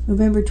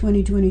 November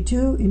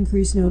 2022,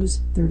 increased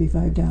notice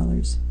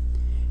 $35.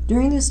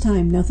 During this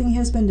time, nothing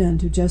has been done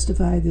to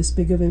justify this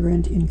big of a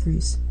rent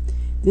increase.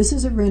 This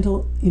is a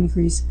rental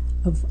increase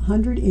of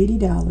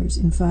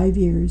 $180 in 5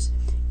 years,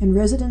 and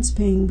residents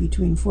paying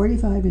between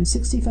 $45 and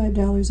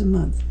 $65 a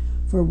month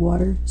for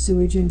water,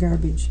 sewage, and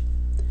garbage.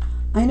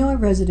 I know a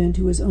resident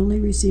who is only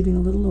receiving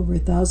a little over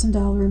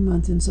 $1,000 a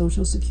month in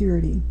Social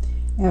Security.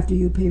 After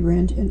you pay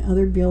rent and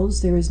other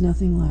bills, there is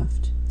nothing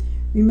left.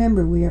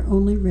 Remember, we are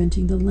only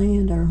renting the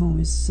land our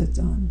home sits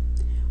on.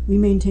 We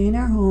maintain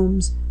our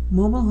homes.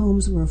 Mobile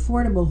homes were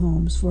affordable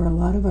homes for a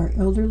lot of our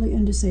elderly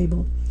and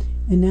disabled,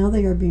 and now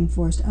they are being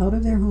forced out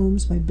of their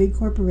homes by big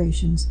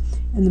corporations,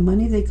 and the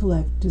money they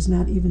collect does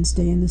not even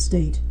stay in the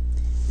state.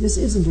 This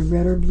isn't a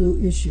red or blue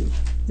issue.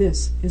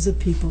 This is a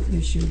people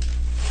issue.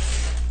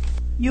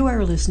 You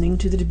are listening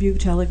to the Dubuque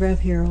Telegraph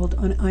Herald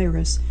on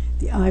IRIS,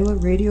 the Iowa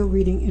Radio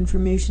Reading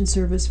Information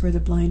Service for the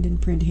Blind and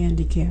Print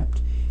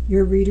Handicapped.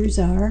 Your readers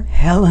are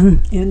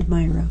Helen and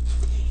Myra.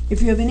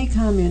 If you have any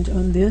comment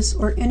on this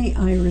or any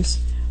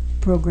IRIS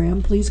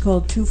program, please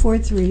call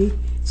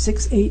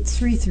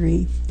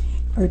 243-6833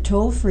 or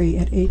toll free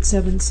at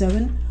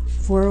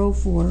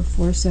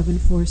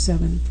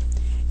 877-404-4747.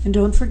 And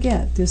don't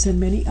forget, this and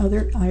many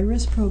other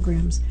IRIS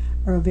programs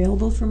are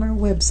available from our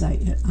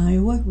website at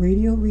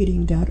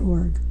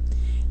iowaradioreading.org.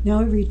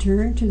 Now we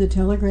return to the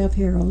Telegraph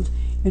Herald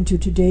and to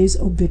today's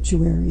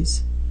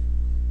obituaries.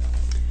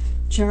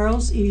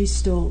 Charles E.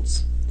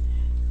 Stoltz.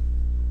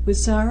 With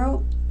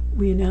sorrow,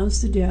 we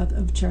announce the death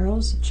of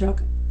Charles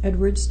Chuck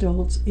Edward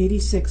Stoltz,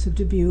 86, of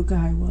Dubuque,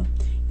 Iowa,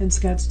 and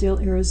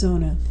Scottsdale,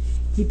 Arizona.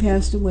 He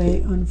passed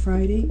away on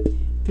Friday,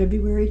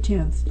 February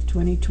 10th,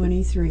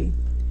 2023.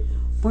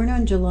 Born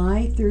on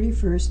July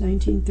 31st,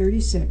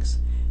 1936,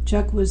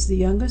 Chuck was the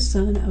youngest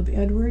son of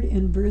Edward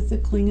and Bertha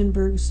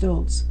Klingenberg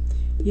Stoltz.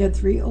 He had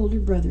 3 older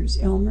brothers,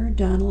 Elmer,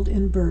 Donald,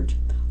 and Bert,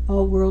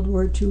 all World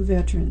War II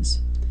veterans.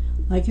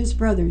 Like his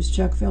brothers,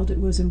 Chuck felt it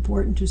was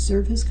important to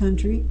serve his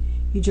country.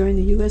 He joined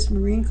the U.S.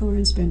 Marine Corps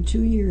and spent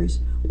 2 years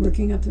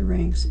working up the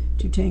ranks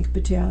to Tank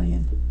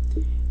Battalion.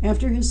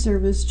 After his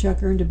service,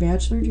 Chuck earned a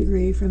bachelor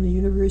degree from the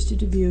University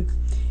of Dubuque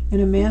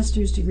and a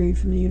master's degree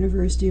from the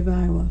University of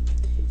Iowa.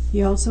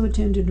 He also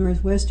attended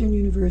Northwestern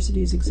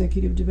University's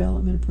Executive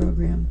Development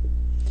Program.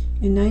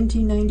 In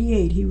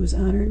 1998, he was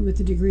honored with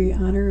the degree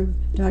Honor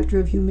of Doctor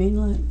of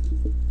Humane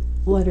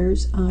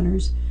Letters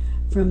Honors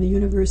from the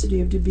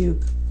University of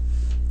Dubuque.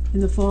 In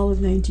the fall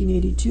of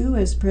 1982,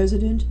 as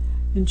president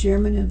and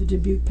chairman of the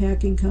Dubuque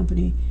Packing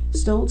Company,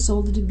 Stoltz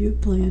sold the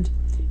Dubuque plant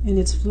and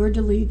its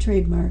fleur-de-lis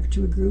trademark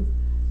to a group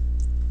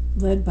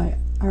led by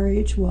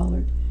R.H.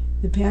 Wallert.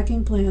 The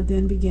packing plant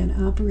then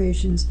began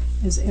operations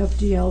as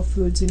FDL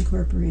Foods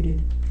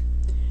Incorporated.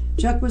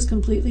 Chuck was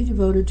completely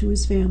devoted to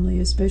his family,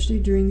 especially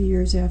during the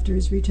years after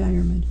his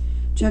retirement.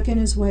 Chuck and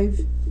his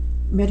wife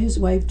met his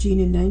wife Jean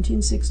in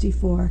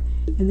 1964,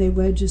 and they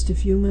wed just a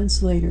few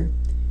months later.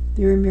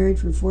 They were married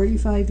for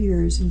 45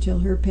 years until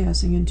her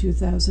passing in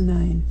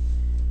 2009.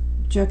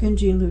 Chuck and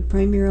Jean lived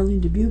primarily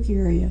in the Dubuque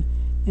area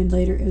and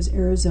later as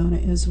Arizona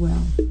as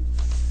well.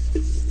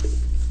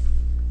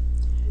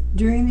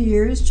 During the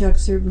years, Chuck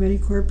served many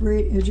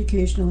corporate,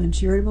 educational, and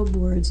charitable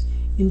boards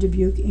in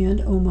Dubuque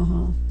and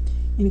Omaha,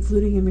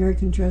 including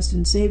American Trust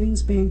and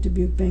Savings Bank,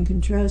 Dubuque Bank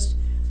and Trust,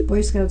 Boy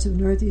Scouts of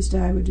Northeast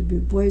Iowa,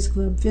 Dubuque Boys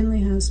Club,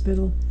 Finley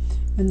Hospital,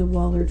 and the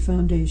Wallert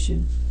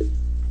Foundation.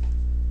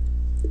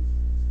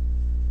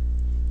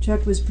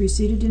 Chuck was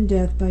preceded in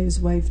death by his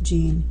wife,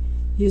 Jean.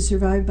 He is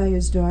survived by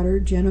his daughter,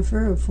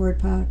 Jennifer, of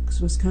Fort Knox,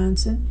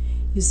 Wisconsin,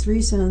 his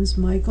 3 sons,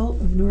 Michael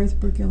of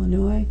Northbrook,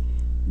 Illinois,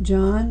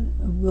 John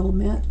of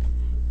Wilmette,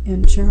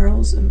 and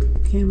Charles of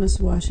Camas,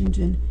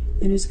 Washington,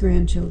 and his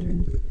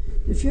grandchildren.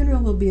 The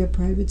funeral will be a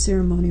private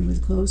ceremony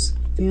with close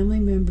family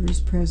members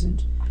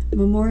present. A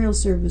memorial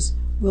service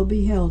will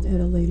be held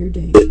at a later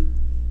date.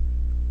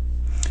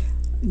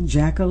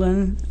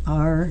 Jacqueline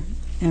R.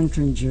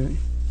 Entringer.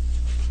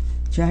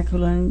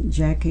 Jacqueline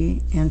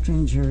Jackie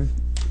Entringer,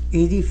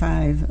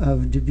 85,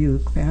 of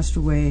Dubuque, passed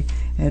away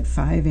at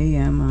 5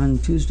 a.m. on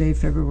Tuesday,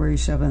 February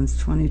 7th,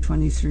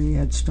 2023,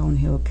 at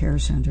Stonehill Care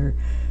Center,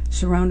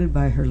 surrounded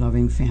by her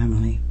loving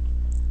family.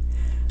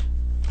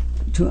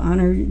 To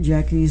honor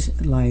Jackie's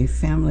life,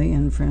 family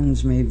and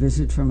friends may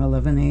visit from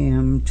 11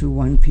 a.m. to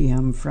 1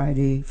 p.m.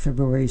 Friday,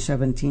 February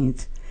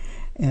 17th,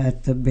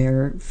 at the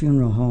Bear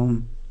Funeral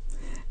Home.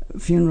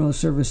 Funeral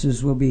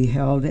services will be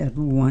held at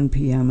 1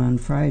 p.m. on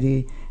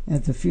Friday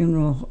at the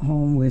funeral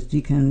home, with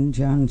Deacon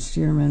John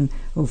Stearman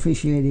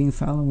officiating.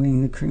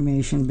 Following the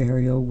cremation,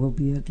 burial will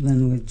be at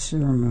Linwood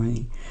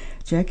ceremony.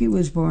 Jackie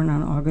was born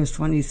on August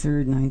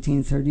 23,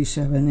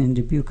 1937, in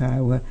Dubuque,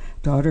 Iowa,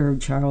 daughter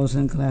of Charles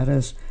and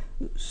Gladys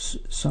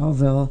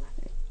Sauville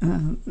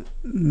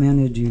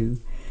Menadieu.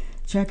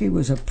 Jackie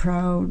was a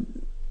proud,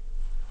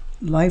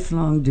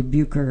 lifelong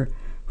Dubuquer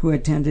who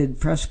attended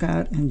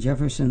Prescott and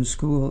Jefferson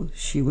School.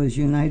 She was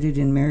united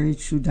in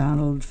marriage to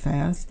Donald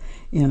Fath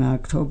in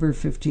October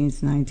 15,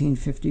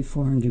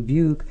 1954, in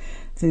Dubuque.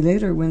 They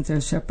later went their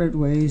separate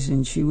ways,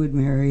 and she would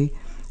marry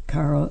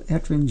Carl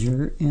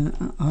Ettringer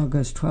in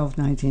August 12,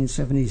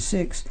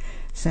 1976.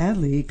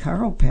 Sadly,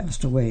 Carl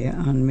passed away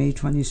on May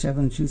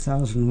 27,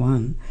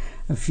 2001.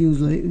 A few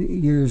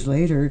years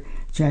later,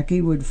 Jackie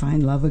would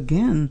find love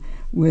again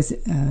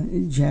with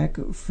Jack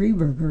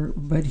Freeberger,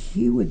 but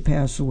he would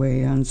pass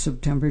away on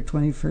September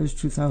 21,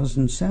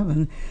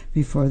 2007,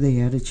 before they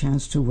had a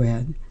chance to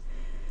wed.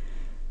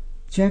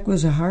 Jack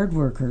was a hard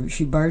worker.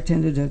 She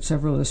bartended at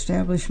several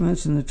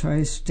establishments in the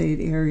tri-state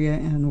area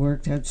and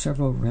worked at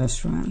several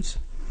restaurants.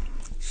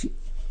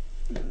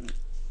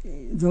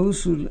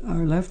 Those who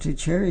are left to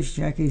cherish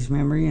Jackie's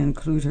memory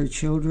include her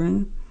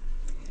children,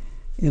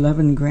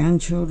 11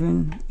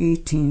 grandchildren,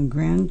 18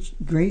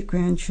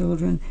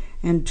 great-grandchildren,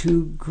 and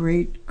 2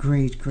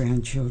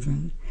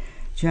 great-great-grandchildren.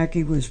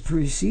 Jackie was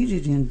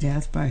preceded in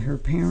death by her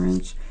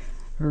parents,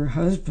 her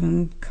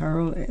husband,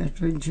 Carl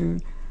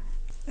Ettringer,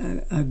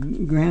 a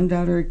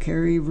granddaughter,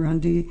 Carrie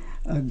Rundy,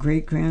 a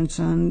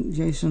great-grandson,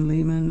 Jason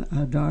Lehman,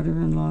 a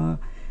daughter-in-law,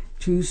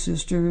 two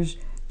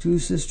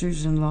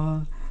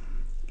sisters-in-law,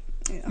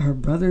 her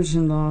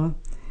brothers-in-law,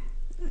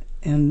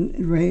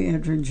 and Ray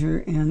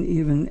Ettinger and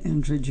Evan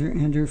Ettinger,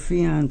 and her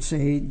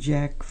fiancé,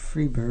 Jack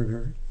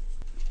Freeberger.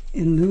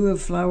 In lieu of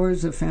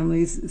flowers, the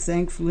family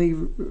thankfully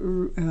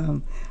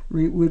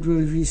would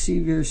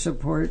receive your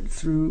support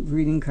through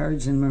greeting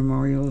cards and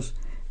memorials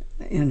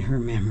in her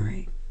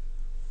memory.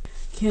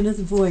 Kenneth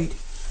Voigt,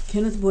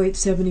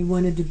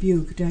 71 of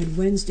Dubuque, died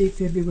Wednesday,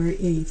 February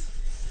 8th.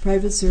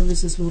 Private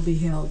services will be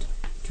held.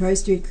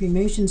 Tri-State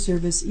Cremation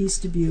Service,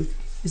 East Dubuque,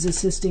 is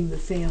assisting the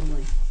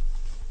family.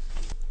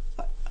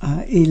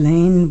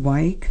 Elaine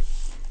Wyke,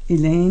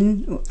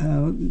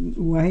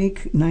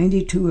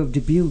 92 of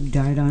Dubuque,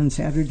 died on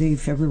Saturday,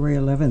 February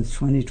 11th,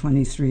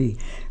 2023.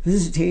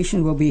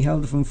 Visitation will be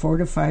held from 4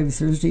 to 5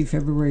 Thursday,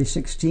 February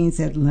 16th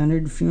at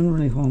Leonard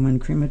Funeral Home and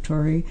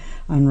Crematory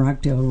on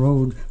Rockdale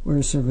Road,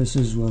 where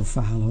services will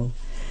follow.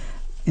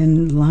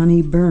 And Lonnie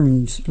E.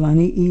 Burns,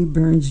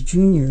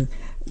 Jr.,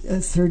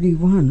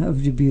 31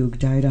 of Dubuque,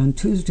 died on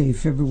Tuesday,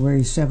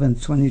 February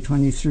 7th,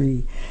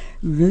 2023.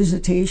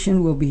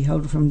 Visitation will be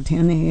held from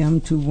 10 a.m.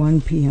 to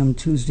 1 p.m.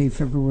 Tuesday,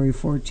 February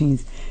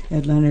 14th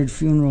at Leonard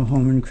Funeral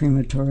Home and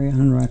Crematory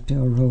on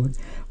Rockdale Road,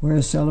 where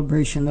a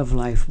celebration of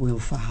life will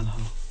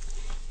follow.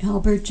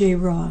 Albert J.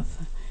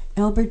 Roth,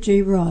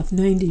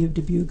 90 of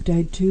Dubuque,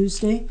 died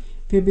Tuesday,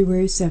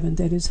 February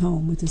 7th at his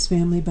home with his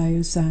family by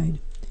his side.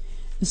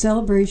 A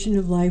celebration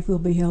of life will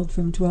be held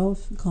from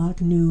 12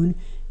 o'clock noon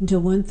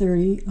until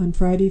 1:30 on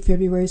Friday,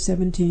 February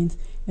 17th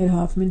at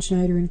Hoffman,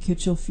 Schneider, and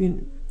Kitchell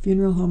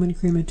Funeral Home and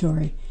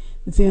Crematory.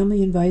 The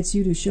family invites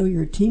you to show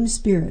your team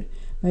spirit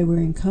by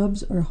wearing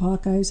Cubs or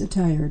Hawkeyes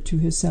attire to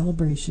his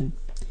celebration.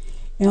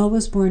 Al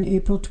was born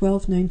April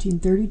 12,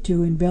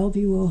 1932 in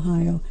Bellevue,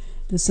 Ohio,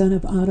 the son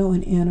of Otto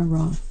and Anna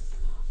Roth.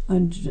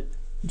 On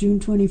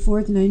June 24,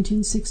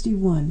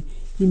 1961,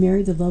 he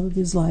married the love of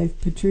his life,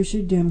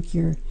 Patricia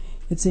Demkier,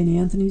 at St.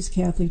 Anthony's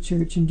Catholic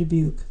Church in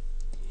Dubuque.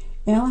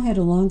 Al had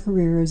a long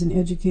career as an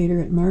educator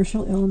at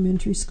Marshall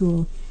Elementary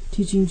School,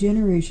 teaching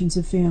generations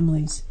of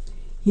families.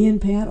 He and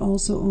Pat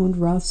also owned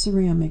Roth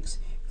Ceramics,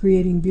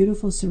 creating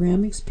beautiful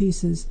ceramics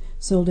pieces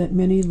sold at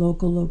many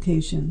local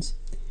locations.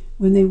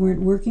 When they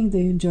weren't working,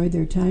 they enjoyed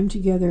their time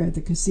together at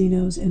the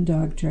casinos and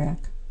dog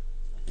track.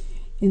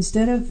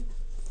 Instead of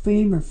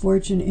fame or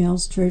fortune,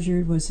 Al's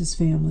treasure was his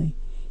family.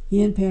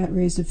 He and Pat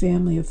raised a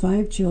family of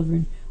 5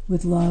 children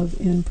with love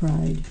and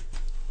pride.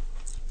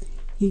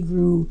 He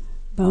grew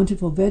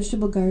bountiful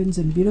vegetable gardens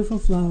and beautiful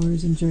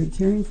flowers, enjoyed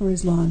caring for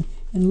his lawn,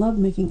 and loved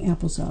making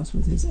applesauce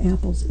with his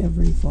apples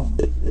every fall.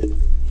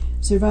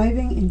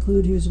 Surviving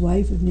include his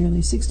wife of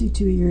nearly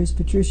 62 years,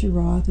 Patricia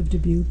Roth of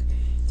Dubuque,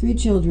 3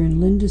 children,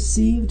 Linda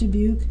C. of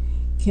Dubuque,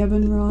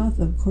 Kevin Roth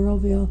of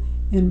Coralville,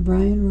 and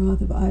Brian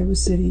Roth of Iowa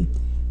City,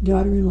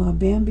 daughter-in-law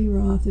Bambi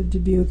Roth of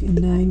Dubuque,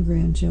 and 9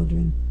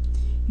 grandchildren.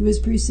 He was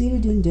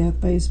preceded in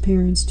death by his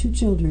parents' 2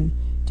 children,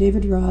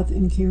 David Roth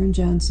and Karen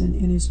Johnson,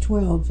 and his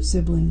 12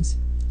 siblings.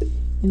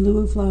 In lieu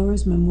of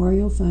flowers,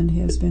 Memorial Fund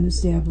has been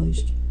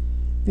established.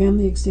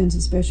 Family extends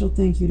a special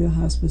thank you to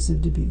Hospice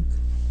of Dubuque.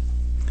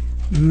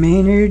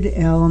 Maynard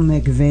L.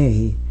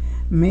 McVeigh.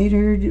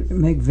 Maynard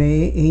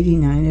McVeigh,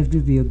 89 of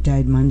Dubuque,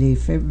 died Monday,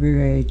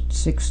 February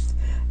 6th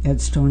at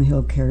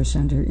Stonehill Care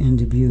Center in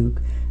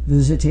Dubuque.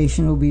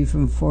 Visitation will be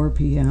from 4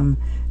 p.m.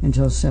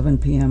 until 7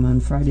 p.m. on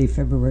Friday,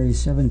 February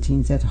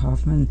 17th at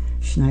Hoffman,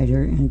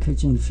 Schneider, and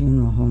Kitchen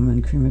Funeral Home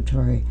and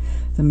Crematory.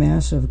 The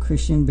Mass of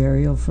Christian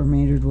burial for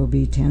Maynard will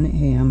be 10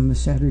 a.m.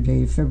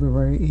 Saturday,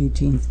 February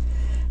 18th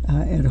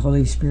at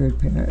Holy Spirit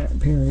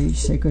Parish,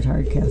 Sacred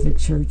Heart Catholic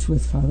Church,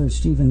 with Father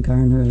Stephen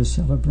Garner as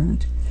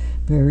celebrant.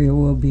 Burial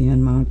will be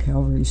in Mount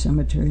Calvary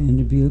Cemetery in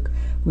Dubuque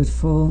with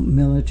full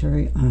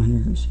military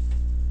honors.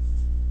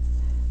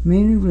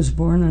 Maynard was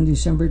born on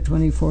December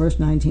 24,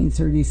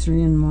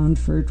 1933 in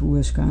Montfort,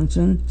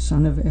 Wisconsin,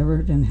 son of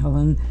Everett and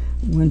Helen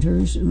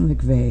Winters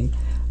McVeigh.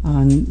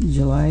 On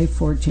July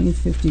 14,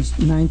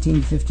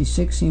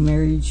 1956, he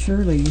married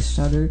Shirley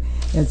Sutter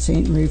at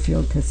St.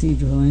 Raphael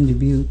Cathedral in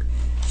Dubuque.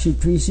 She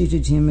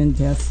preceded him in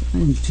death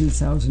in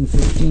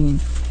 2015.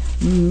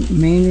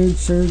 Maynard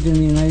served in the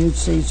United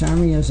States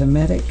Army as a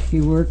medic. He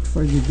worked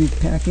for the Dubuque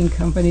Packing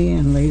Company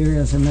and later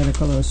as a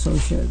medical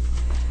associate.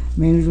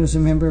 Maynard was a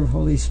member of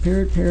Holy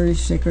Spirit Parish,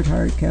 Sacred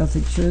Heart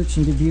Catholic Church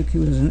in Dubuque. He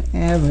was an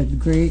avid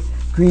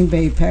Green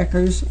Bay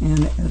Packers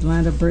and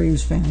Atlanta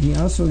Braves fan. He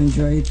also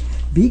enjoyed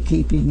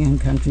beekeeping and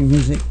country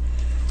music.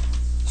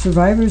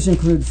 Survivors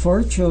include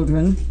 4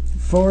 children,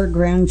 4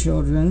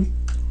 grandchildren,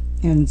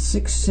 and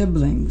 6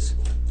 siblings.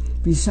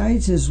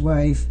 Besides his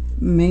wife,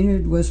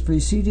 Maynard was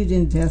preceded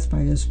in death by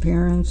his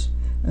parents,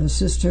 a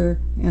sister,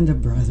 and a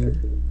brother.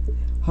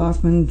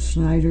 Hoffman,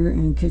 Schneider,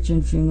 and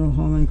Kitchen Funeral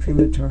Home and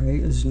Crematory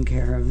is in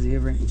care of the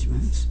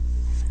arrangements.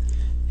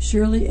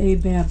 Shirley A.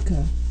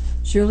 Babka.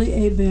 Shirley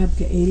A.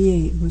 Babka,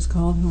 88, was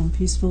called home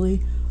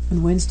peacefully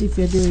on Wednesday,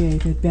 February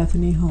 8th at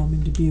Bethany Home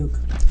in Dubuque.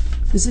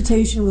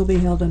 Visitation will be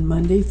held on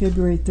Monday,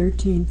 February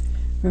 13th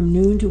from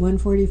noon to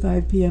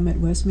 1:45 p.m. at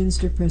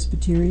Westminster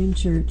Presbyterian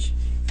Church,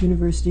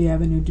 University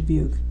Avenue,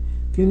 Dubuque.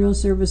 Funeral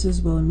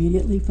services will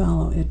immediately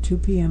follow at 2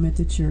 p.m. at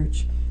the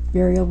church.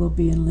 Burial will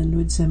be in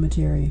Linwood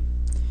Cemetery.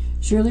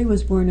 Shirley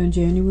was born on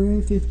January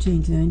 15,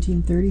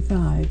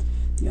 1935,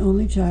 the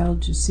only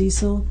child to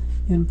Cecil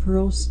and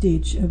Pearl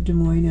Steach of Des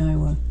Moines,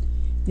 Iowa.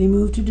 They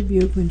moved to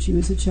Dubuque when she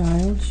was a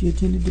child. She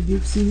attended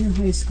Dubuque Senior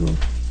High School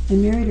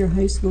and married her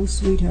high school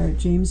sweetheart,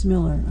 James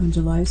Miller, on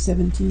July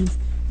 17,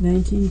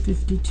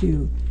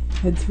 1952,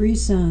 had 3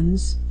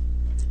 sons,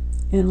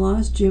 and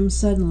lost Jim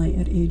suddenly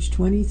at age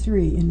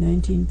 23 in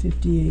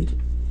 1958.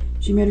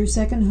 She met her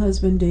second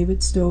husband,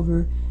 David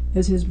Stover,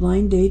 as his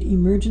blind date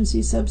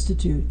emergency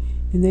substitute,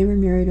 and they were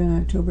married on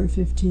October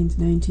 15,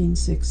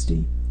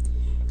 1960.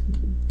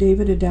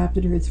 David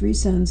adopted her 3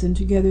 sons, and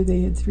together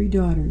they had 3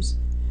 daughters.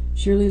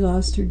 Shirley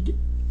lost her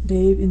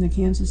Dave in the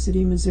Kansas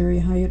City, Missouri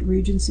Hyatt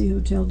Regency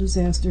Hotel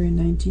disaster in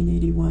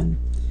 1981.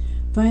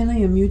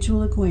 Finally, a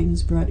mutual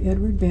acquaintance brought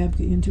Edward Babka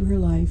into her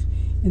life,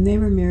 and they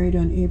were married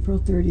on April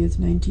 30,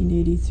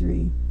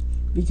 1983,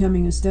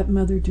 becoming a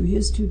stepmother to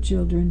his 2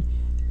 children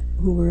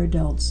who were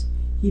adults.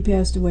 He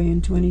passed away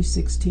in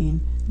 2016,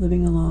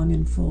 living a long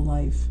and full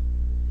life.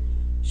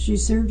 She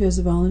served as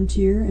a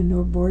volunteer and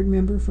a board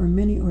member for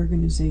many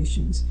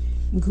organizations,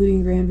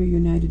 including Grandview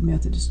United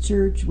Methodist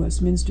Church,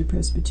 Westminster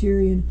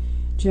Presbyterian,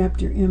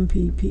 Chapter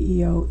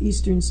MPPEO,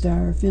 Eastern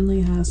Star,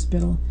 Finley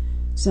Hospital,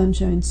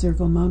 Sunshine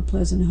Circle, Mount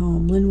Pleasant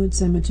Home, Linwood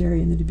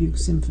Cemetery, and the Dubuque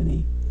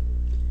Symphony.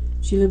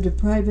 She lived a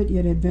private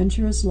yet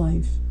adventurous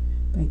life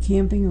by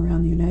camping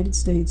around the United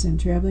States and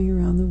traveling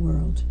around the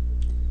world.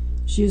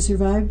 She is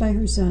survived by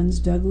her sons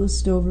Douglas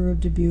Stover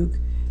of Dubuque,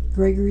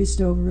 Gregory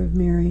Stover of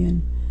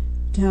Marion,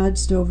 Todd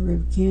Stover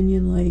of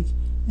Canyon Lake,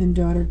 and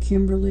daughter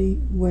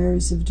Kimberly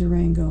Wares of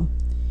Durango,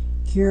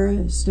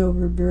 Kara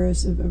Stover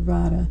Burris of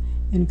Arvada,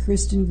 and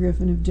Kristen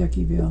Griffin of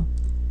Duckyville,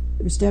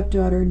 her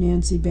stepdaughter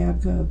Nancy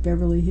Babka of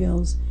Beverly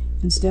Hills,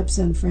 and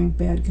stepson Frank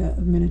Badka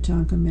of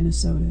Minnetonka,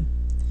 Minnesota.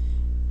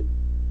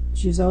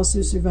 She is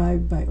also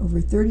survived by over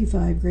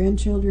 35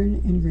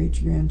 grandchildren and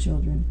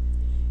great-grandchildren.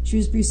 She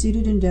was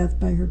preceded in death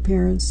by her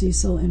parents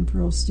Cecil and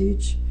Pearl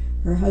Steach,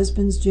 her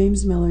husbands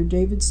James Miller,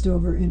 David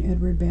Stover, and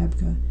Edward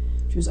Babka.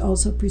 She was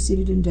also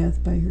preceded in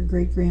death by her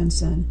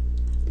great-grandson,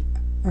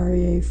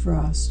 R.A.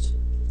 Frost.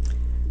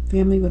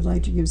 Family would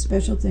like to give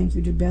special thank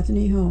you to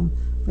Bethany Home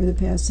for the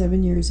past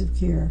 7 years of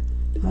care,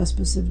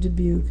 Hospice of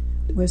Dubuque,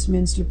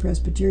 Westminster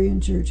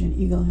Presbyterian Church, and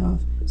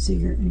Eaglehoff,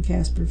 Seeger, and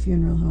Casper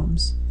Funeral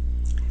Homes.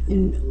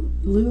 In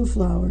lieu of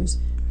flowers,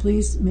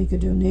 please make a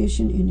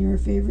donation in your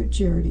favorite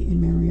charity in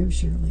memory of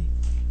Shirley.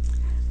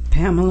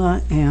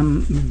 Pamela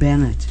M.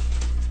 Bennett.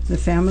 The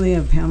family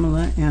of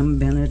Pamela M.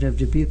 Bennett of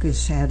Dubuque is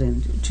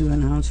saddened to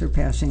announce her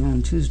passing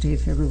on Tuesday,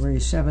 February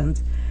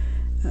 7th,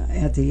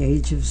 at the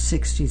age of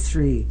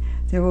 63.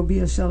 There will be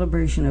a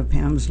celebration of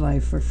Pam's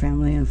life for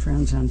family and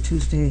friends on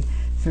Tuesday,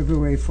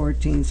 February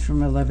 14th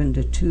from 11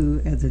 to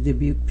 2 at the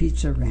Dubuque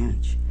Pizza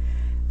Ranch.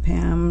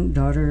 Pam,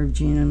 daughter of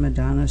Gene and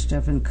Madonna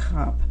Stephen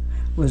Kopp,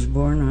 was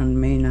born on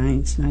May 9,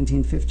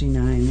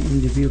 1959 in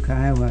Dubuque,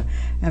 Iowa.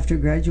 After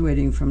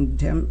graduating from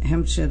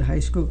Hempstead High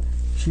School,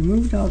 she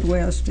moved out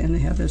west and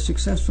had a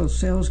successful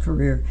sales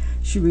career.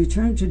 She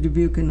returned to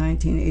Dubuque in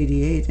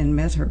 1988 and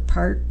met her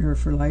partner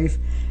for life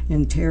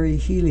in Terry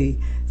Healy.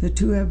 The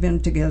 2 have been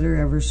together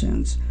ever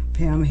since.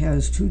 Pam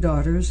has 2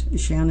 daughters,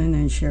 Shannon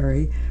and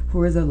Sherry,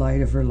 who are the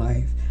light of her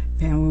life.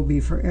 Pam will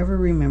be forever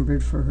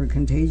remembered for her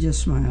contagious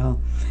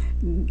smile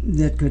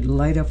that could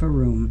light up a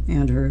room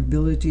and her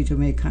ability to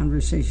make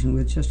conversation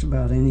with just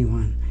about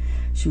anyone.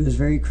 She was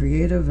very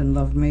creative and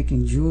loved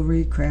making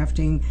jewelry,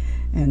 crafting,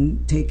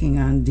 and taking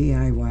on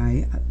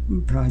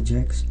DIY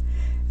projects.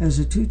 As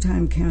a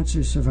 2-time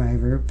cancer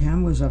survivor,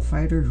 Pam was a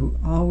fighter who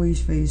always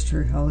faced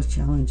her health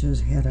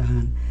challenges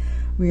head-on.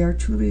 We are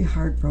truly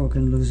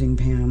heartbroken losing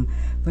Pam,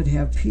 but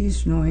have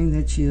peace knowing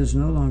that she is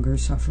no longer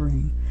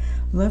suffering.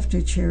 Left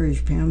to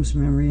cherish Pam's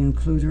memory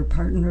include her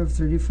partner of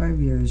 35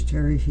 years,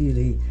 Terry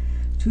Healy,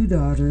 2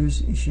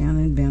 daughters,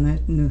 Shannon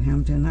Bennett, New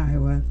Hampton,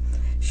 Iowa,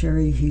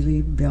 Sherry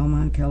Healy,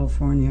 Belmont,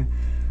 California,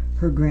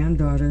 her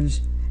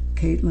granddaughters,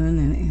 Caitlin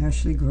and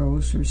Ashley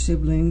Gross, her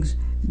siblings,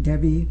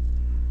 Debbie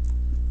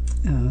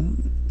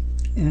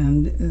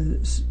and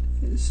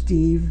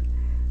Steve,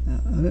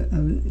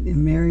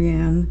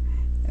 Marianne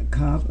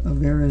Kopp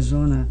of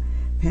Arizona.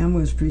 Pam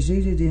was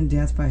preceded in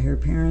death by her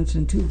parents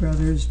and 2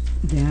 brothers,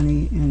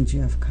 Danny and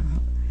Jeff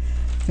Kopp.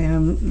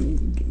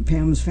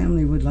 Pam's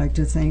family would like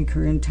to thank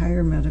her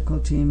entire medical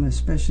team,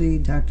 especially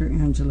Dr.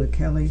 Angela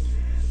Kelly,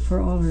 for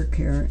all her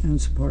care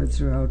and support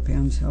throughout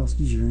Pam's health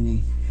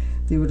journey.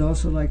 They would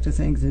also like to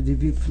thank the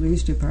Dubuque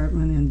Police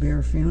Department and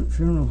Bear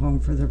Funeral Home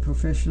for their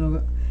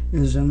professionalism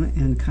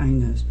and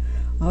kindness.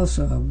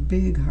 Also, a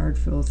big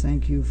heartfelt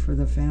thank you for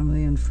the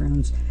family and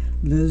friends,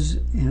 Liz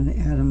and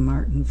Adam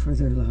Martin, for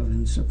their love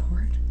and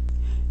support.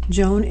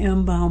 Joan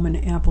M. Bauman,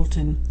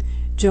 Appleton.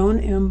 Joan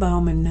M.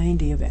 Bauman,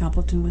 90, of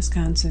Appleton,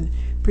 Wisconsin,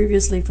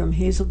 previously from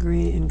Hazel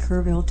Green in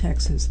Kerrville,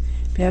 Texas,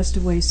 passed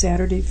away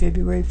Saturday,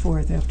 February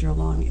 4th after a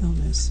long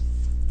illness.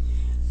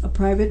 A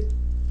private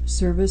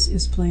Service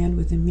is planned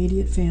with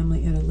immediate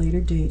family at a later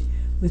date,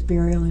 with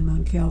burial in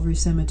Mount Calvary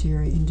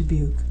Cemetery in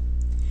Dubuque.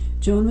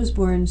 Joan was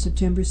born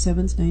September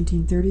 7,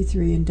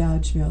 1933, in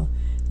Dodgeville,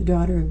 the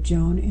daughter of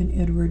Joan and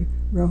Edward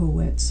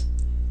Rohowitz.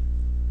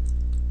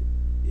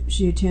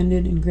 She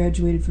attended and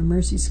graduated from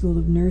Mercy School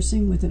of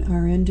Nursing with an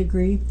RN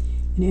degree,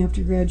 and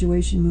after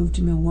graduation moved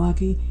to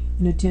Milwaukee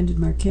and attended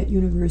Marquette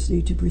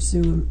University to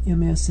pursue an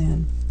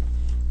MSN.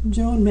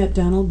 Joan met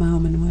Donald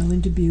Bauman while in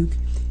Dubuque,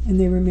 and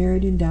they were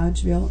married in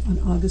Dodgeville on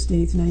August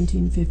 8,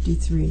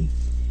 1953.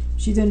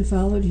 She then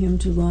followed him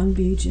to Long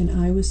Beach and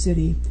Iowa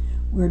City,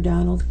 where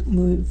Donald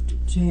moved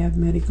to have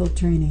medical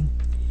training.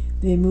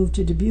 They moved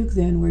to Dubuque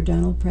then, where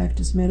Donald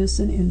practiced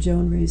medicine and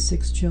Joan raised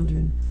 6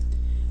 children.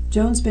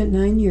 Joan spent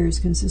 9 years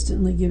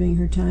consistently giving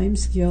her time,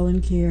 skill,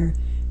 and care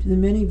to the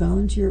many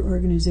volunteer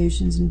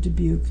organizations in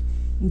Dubuque,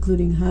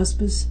 including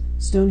Hospice,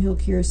 Stonehill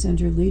Care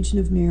Center, Legion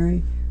of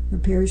Mary, her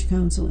parish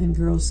council, and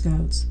Girl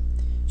Scouts.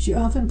 She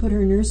often put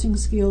her nursing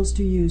skills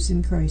to use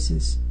in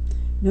crisis.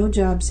 No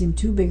job seemed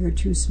too big or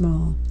too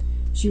small.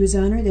 She was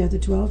honored at the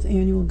 12th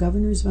Annual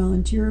Governor's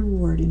Volunteer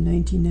Award in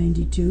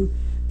 1992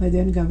 by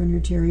then-Governor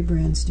Terry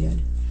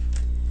Branstad.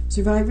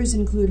 Survivors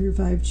include her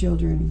 5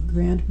 children,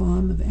 Grant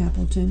Baum of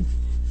Appleton,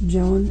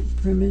 Joan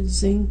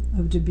Primizing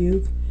of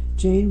Dubuque,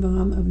 Jane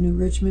Baum of New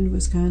Richmond,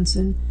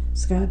 Wisconsin,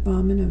 Scott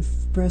Bauman of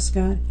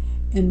Prescott,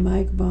 and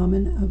Mike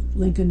Bauman of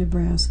Lincoln,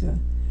 Nebraska.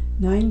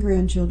 9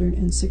 grandchildren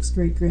and 6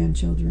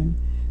 great-grandchildren.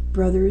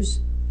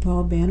 Brothers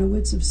Paul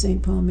Banowitz of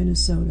St. Paul,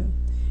 Minnesota.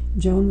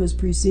 Joan was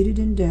preceded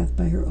in death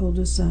by her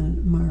oldest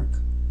son, Mark.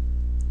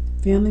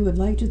 Family would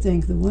like to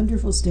thank the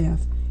wonderful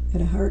staff at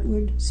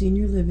Heartwood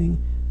Senior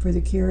Living for the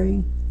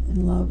caring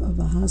and love of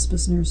the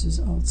hospice nurses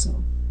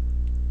also.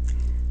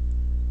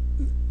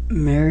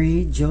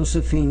 Mary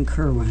Josephine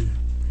Kerwin.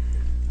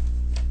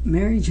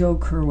 Mary Jo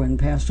Kerwin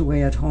passed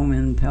away at home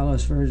in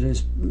Palos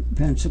Verdes,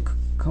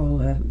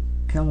 Pensacola,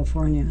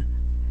 California,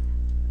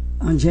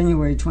 on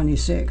January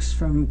 26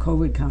 from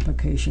COVID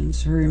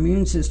complications. Her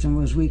immune system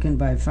was weakened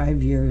by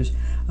 5 years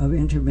of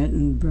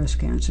intermittent breast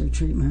cancer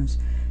treatments.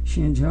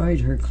 She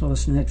enjoyed her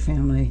close-knit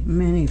family,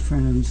 many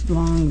friends,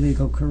 long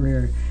legal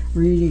career,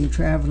 reading,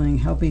 traveling,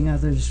 helping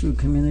others through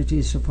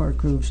community support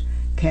groups,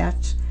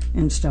 cats,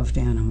 and stuffed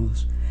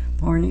animals.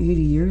 Born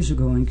 80 years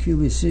ago in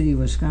Cuba City,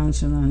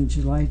 Wisconsin on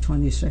July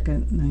 22,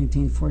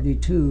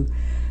 1942,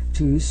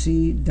 to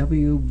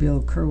C.W.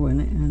 Bill Kerwin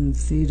and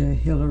Theda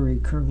Hillary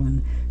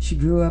Kerwin. She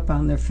grew up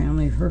on their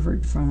family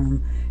Hereford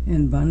farm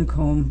in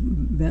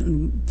Buncombe,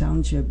 Benton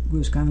Township,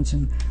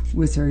 Wisconsin,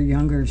 with her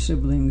younger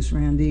siblings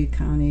Randy,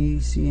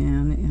 Connie,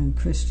 Cian, and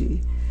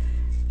Christy.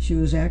 She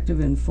was active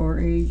in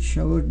 4-H,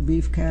 showed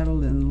beef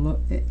cattle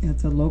at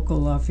the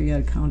local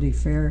Lafayette County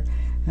Fair,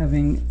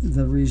 having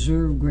the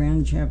reserve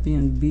grand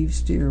champion beef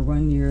steer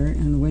one year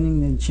and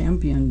winning the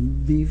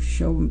champion beef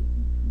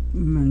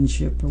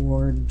showmanship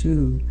award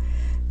too.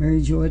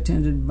 Mary Jo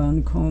attended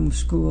Buncombe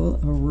School,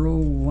 a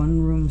rural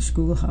one-room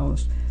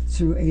schoolhouse,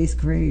 through 8th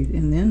grade,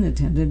 and then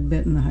attended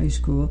Benton High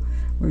School,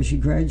 where she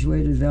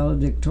graduated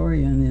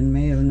valedictorian in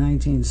May of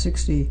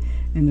 1960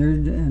 and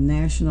earned a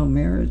National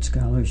Merit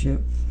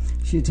Scholarship.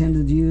 She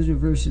attended the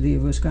University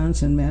of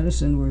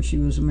Wisconsin-Madison, where she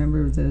was a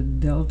member of the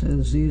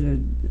Delta Zeta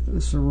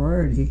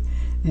sorority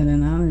and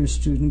an honors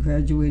student,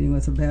 graduating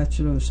with a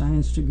Bachelor of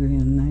Science degree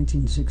in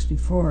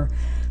 1964.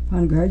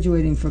 Upon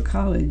graduating for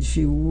college,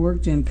 she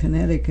worked in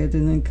Connecticut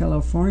and in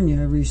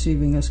California,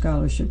 receiving a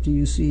scholarship to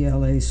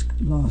UCLA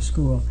Law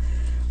School.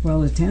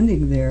 While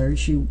attending there,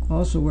 she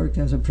also worked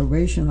as a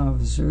probation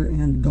officer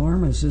and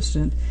dorm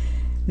assistant.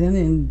 Then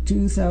in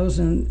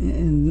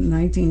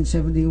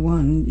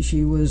 1971,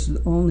 she was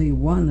only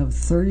one of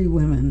 30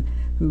 women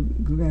who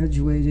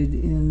graduated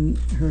in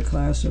her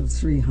class of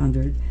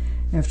 300.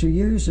 After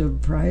years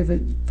of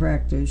private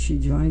practice, she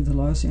joined the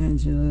Los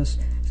Angeles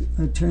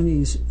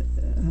Attorney's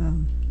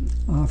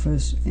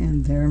Office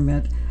and there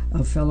met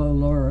a fellow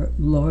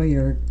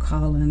lawyer,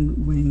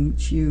 Colin Wing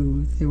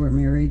Chiu. They were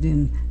married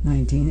in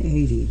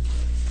 1980.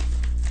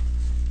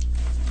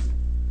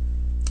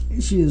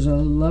 She is a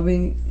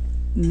loving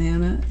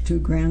Nana, 2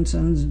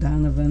 grandsons,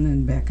 Donovan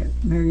and Beckett.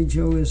 Mary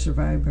Jo is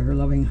survived by her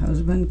loving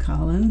husband,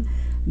 Colin,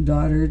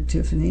 daughter,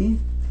 Tiffany,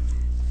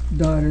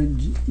 daughter,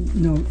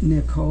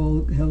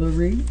 Nicole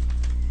Hillary,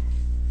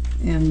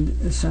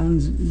 and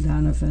sons,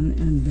 Donovan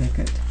and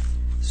Beckett.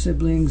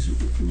 Siblings,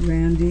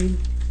 Randy,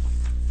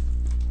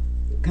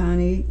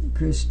 Connie,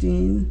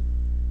 Christine,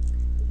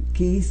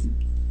 Keith,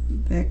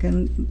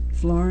 Beckett,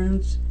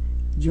 Florence,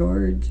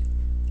 George,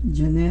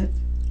 Jeanette,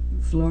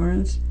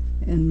 Florence,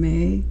 and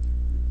May,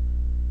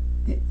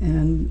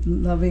 and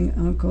loving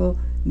uncle,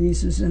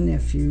 nieces, and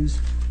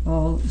nephews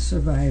all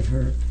survive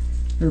her.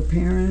 Her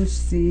parents,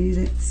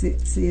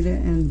 Theda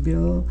and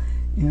Bill,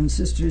 and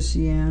sister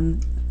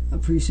Cian,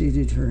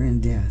 preceded her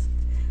in death.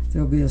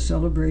 There will be a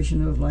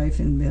celebration of life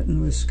in Benton,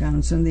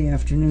 Wisconsin, the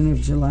afternoon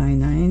of July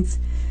 9th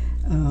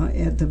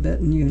at the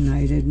Benton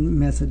United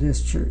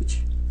Methodist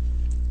Church.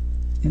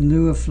 In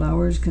lieu of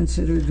flowers,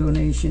 consider a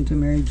donation to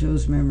Mary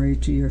Jo's memory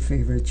to your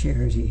favorite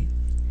charity.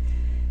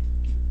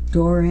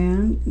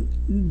 Dorrance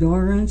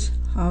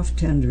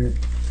Hoftender.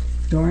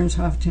 Dorrance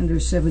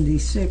Hoftender,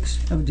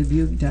 76, of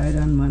Dubuque, died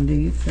on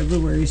Monday,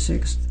 February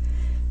 6th.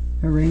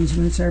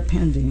 Arrangements are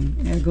pending.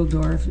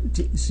 Egeldorf,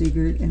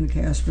 Siegert, and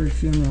Casper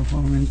Funeral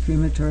Home and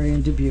Crematory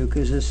in Dubuque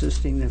is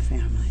assisting the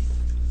family.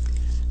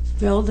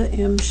 Velda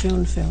M.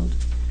 Schoenfeld.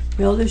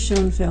 Velda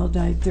Schoenfeld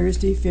died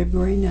Thursday,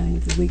 February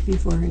 9th, the week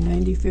before her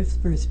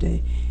 95th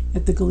birthday,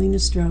 at the Galena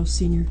Strauss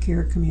Senior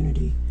Care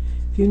Community.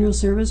 Funeral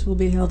service will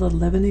be held at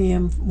 11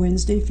 a.m.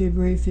 Wednesday,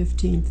 February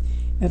 15th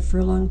at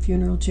Furlong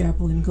Funeral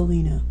Chapel in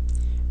Galena.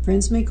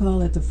 Friends may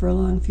call at the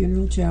Furlong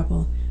Funeral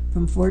Chapel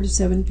from 4 to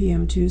 7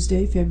 p.m.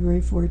 Tuesday,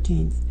 February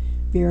 14th.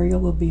 Burial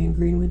will be in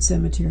Greenwood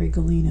Cemetery,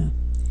 Galena.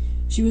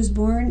 She was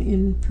born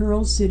in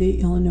Pearl City,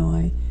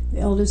 Illinois, the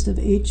eldest of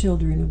 8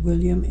 children of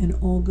William and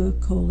Olga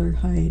Kohler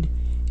Hyde.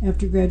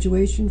 After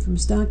graduation from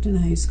Stockton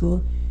High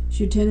School,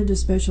 she attended a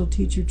special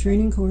teacher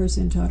training course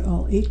and taught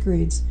all 8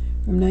 grades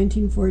from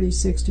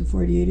 1946 to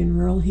 48 in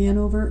rural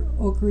Hanover,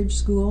 Oak Ridge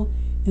School,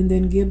 and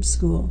then Gibbs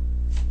School.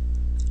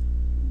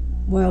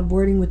 While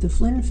boarding with the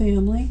Flynn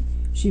family,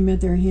 she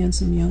met their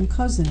handsome young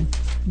cousin,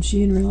 and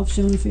she and Ralph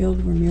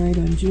Schoenfeld were married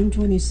on June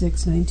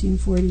 26,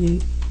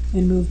 1948,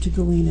 and moved to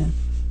Galena.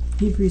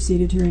 He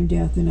preceded her in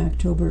death in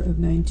October of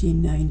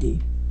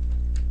 1990.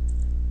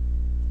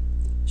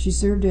 She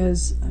served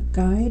as a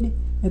guide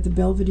at the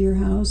Belvedere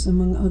House,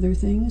 among other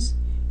things.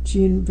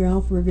 She and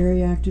Ralph were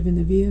very active in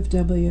the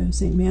VFW,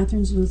 St.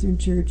 Matthew's Lutheran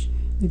Church,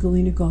 the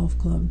Galena Golf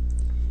Club.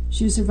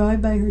 She is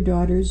survived by her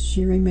daughters,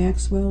 Sherry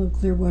Maxwell of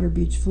Clearwater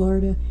Beach,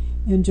 Florida,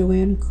 and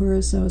Joanne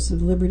Corasos of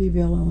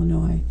Libertyville,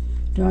 Illinois.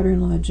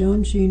 Daughter-in-law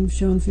Joan Sheen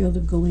Schoenfeld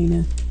of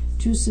Galena.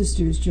 2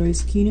 sisters,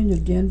 Joyce Keenan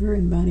of Denver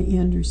and Bonnie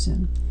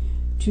Anderson.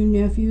 2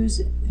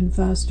 nephews and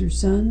foster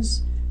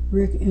sons,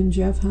 Rick and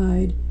Jeff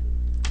Hyde,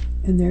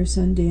 and their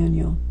son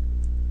Daniel,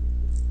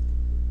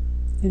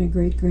 and a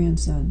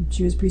great-grandson.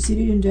 She was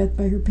preceded in death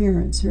by her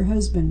parents, her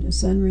husband, a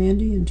son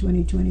Randy in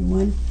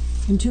 2021,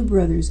 and 2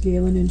 brothers,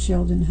 Galen and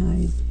Sheldon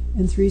Hyde,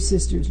 and 3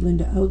 sisters,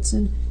 Linda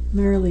Outson,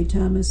 Marilee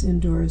Thomas,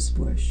 and Doris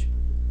Bush.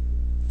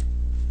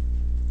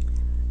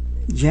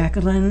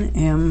 Jacqueline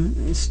M.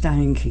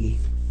 Steinke.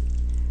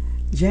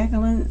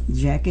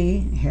 Jackie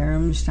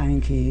Harum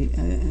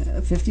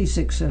Steinke,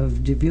 56,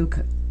 of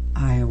Dubuque,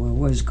 Iowa,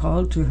 was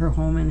called to her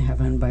home in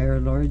heaven by our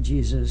Lord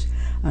Jesus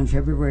on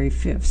February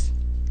 5th,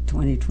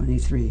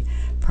 2023.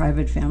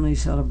 Private family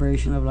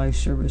celebration of life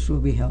service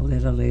will be held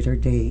at a later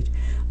date.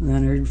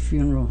 Leonard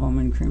Funeral Home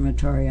and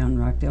Crematory on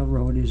Rockdale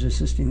Road is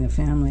assisting the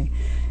family.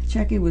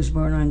 Jackie was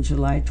born on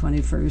July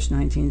 21st,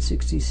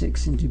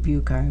 1966 in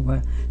Dubuque,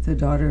 Iowa, the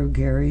daughter of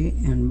Gary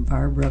and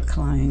Barbara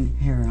Klein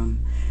Harum.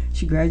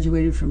 She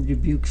graduated from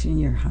Dubuque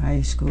Senior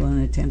High School and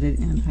attended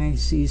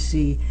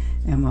NICC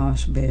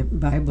Amos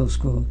Bible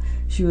School.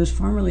 She was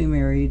formerly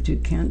married to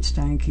Kent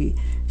Steinke.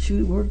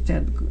 She worked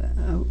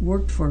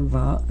for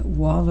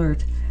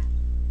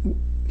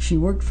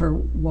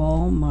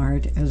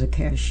Walmart as a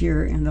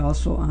cashier and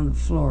also on the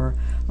floor,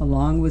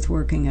 along with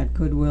working at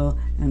Goodwill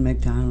and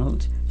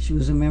McDonald's. She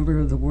was a member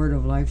of the Word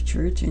of Life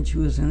Church, and she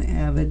was an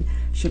avid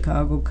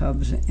Chicago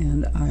Cubs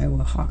and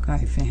Iowa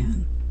Hawkeye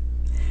fan.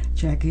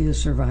 Jackie is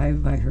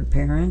survived by her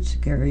parents,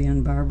 Gary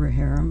and Barbara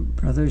Harum,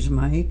 brothers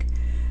Mike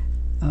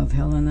of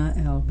Helena,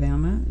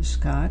 Alabama,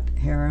 Scott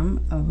Harum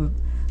of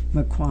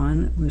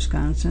Mequon,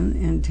 Wisconsin,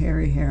 and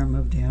Terry Harum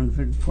of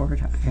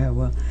Davenport,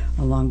 Iowa,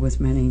 along with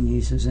many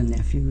nieces and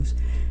nephews.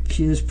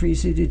 She is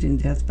preceded in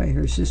death by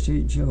her sister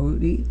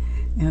Jody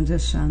and a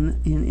son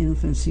in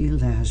infancy,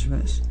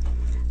 Lazarus.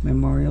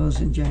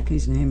 Memorials in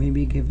Jackie's name may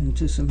be given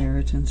to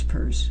Samaritan's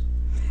Purse.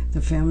 The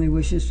family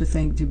wishes to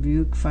thank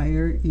Dubuque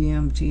Fire,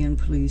 EMT, and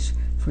Police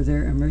for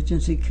their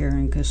emergency care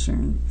and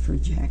concern for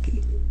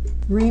Jackie.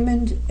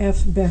 Raymond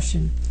F.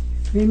 Beshen.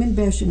 Raymond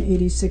Beshen,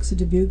 86, of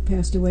Dubuque,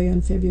 passed away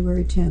on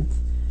February 10th.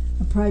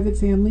 A private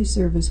family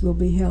service will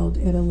be held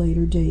at a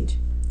later date.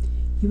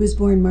 He was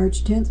born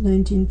March 10,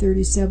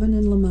 1937,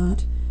 in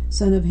Lamont,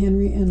 son of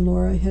Henry and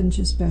Laura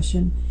Henches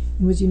Beshen,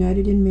 and was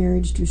united in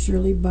marriage to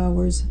Shirley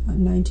Bowers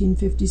in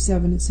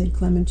 1957 at St.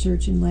 Clement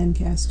Church in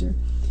Lancaster.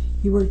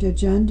 He worked at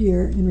John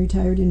Deere and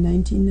retired in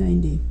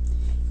 1990.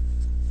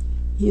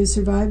 He is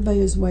survived by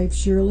his wife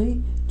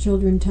Shirley,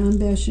 children Tom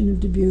Beshen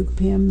of Dubuque,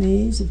 Pam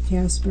Mays of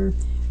Casper,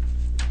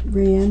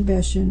 Rayanne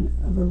Beshen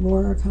of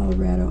Aurora,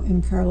 Colorado,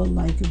 and Carla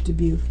Like of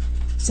Dubuque.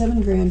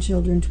 7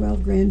 grandchildren,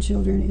 12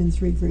 grandchildren, and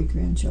 3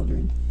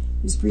 great-grandchildren.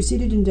 He is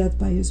preceded in death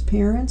by his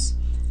parents,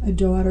 a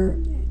daughter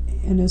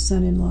and a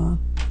son-in-law,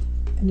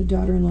 and a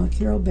daughter-in-law,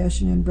 Carol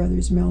Beshen, and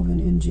brothers Melvin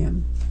and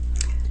Jim.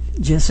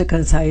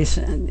 Jessica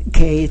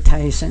K.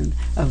 Tyson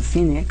of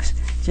Phoenix.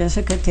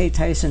 Jessica T.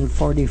 Tyson,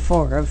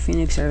 44, of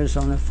Phoenix,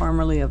 Arizona,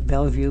 formerly of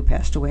Bellevue,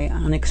 passed away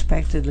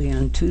unexpectedly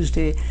on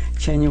Tuesday,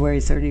 January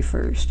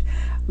 31st.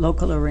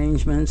 Local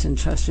arrangements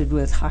entrusted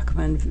with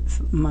Hockman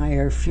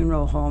Meyer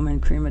Funeral Home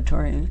and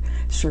Crematory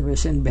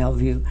Service in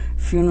Bellevue.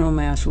 Funeral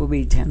Mass will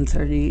be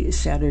 10:30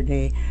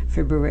 Saturday,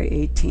 February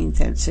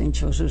 18th at St.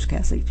 Joseph's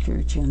Catholic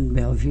Church in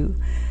Bellevue.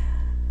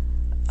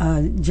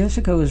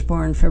 Jessica was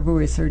born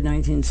February 3rd,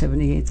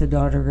 1978, the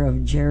daughter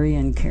of Jerry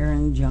and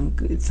Karen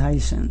Junk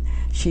Tyson.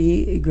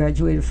 She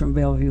graduated from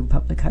Bellevue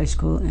Public High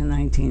School in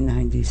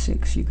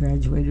 1996. She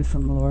graduated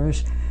from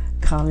Loras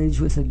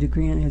College with a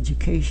degree in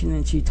education,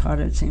 and she taught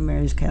at St.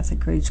 Mary's Catholic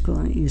Grade School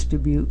in East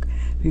Dubuque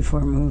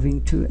before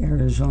moving to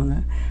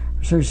Arizona.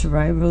 Her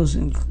survivals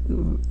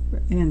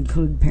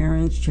include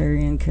parents,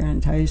 Jerry and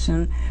Karen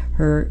Tyson,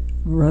 her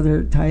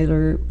brother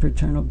Tyler,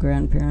 paternal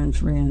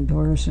grandparents, Ray and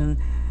Dorison,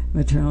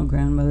 maternal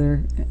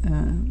grandmother,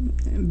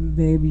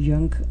 Babe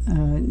Junk,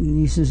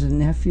 nieces and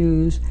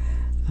nephews,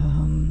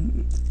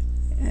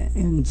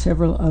 and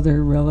several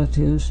other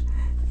relatives,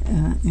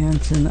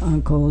 aunts and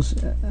uncles,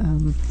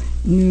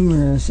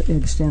 numerous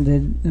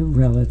extended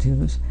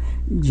relatives.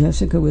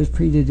 Jessica was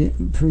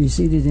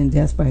preceded in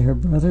death by her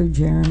brother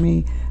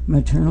Jeremy,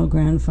 maternal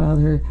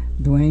grandfather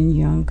Dwayne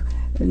Junk,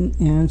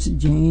 aunts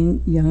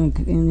Jane Junk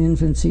in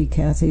infancy,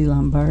 Kathy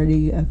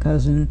Lombardi, a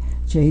cousin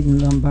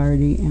Jaden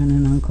Lombardi, and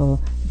an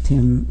uncle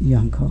Tim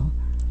Yunkel.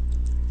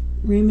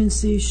 Raymond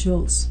C.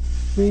 Schultz.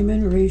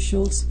 Raymond Ray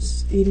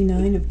Schultz,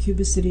 89, of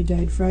Cuba City,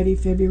 died Friday,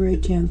 February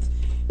 10th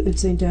at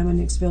St.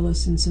 Dominic's Villa,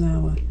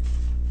 Cincinnati.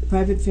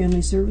 Private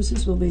family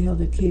services will be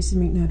held at Casey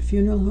McNutt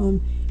Funeral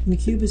Home in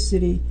Cuba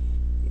City.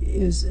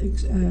 Is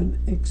in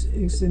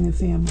the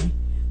family.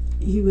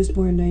 He was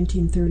born in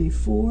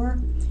 1934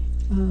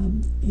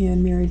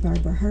 and married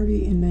Barbara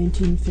Hardy in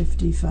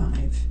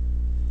 1955.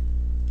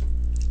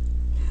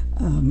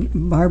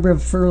 Barbara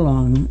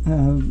Furlong,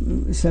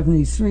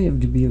 73, of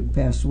Dubuque,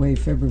 passed away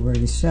February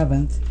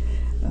 7th.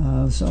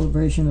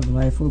 Celebration of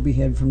Life will be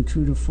held from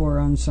 2 to 4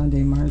 on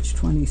Sunday, March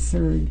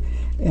 23rd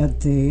at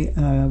the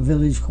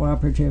Village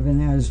Cooperative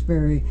in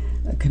Asbury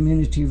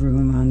Community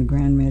Room on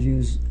Grand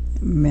Meadows,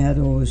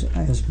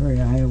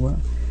 Asbury, Iowa.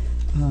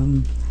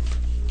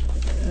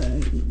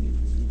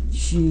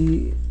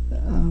 She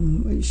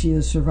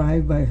is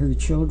survived by her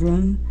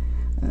children,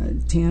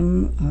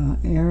 Tim,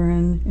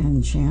 Aaron,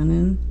 and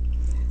Shannon,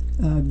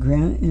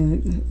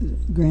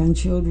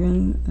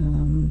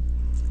 grandchildren,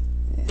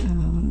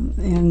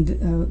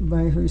 and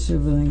by her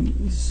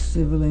siblings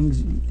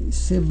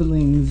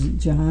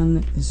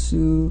John,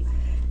 Sue,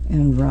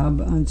 and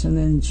Rob Unson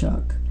and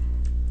Chuck.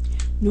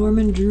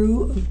 Norman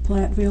Drew of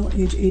Platteville,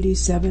 age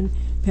 87,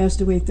 passed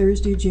away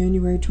Thursday,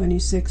 January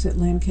 26 at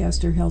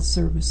Lancaster Health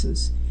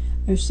Services.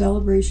 A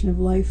celebration of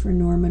life for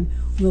Norman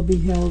will be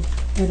held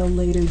at a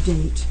later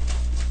date.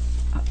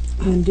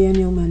 And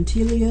Daniel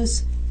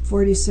Montelius,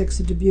 46,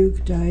 of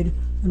Dubuque, died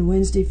on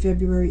Wednesday,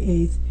 February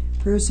 8th.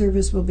 Prayer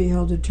service will be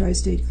held at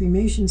Tri-State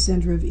Cremation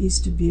Center of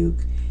East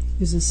Dubuque,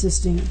 is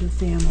assisting the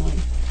family.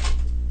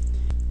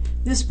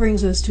 This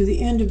brings us to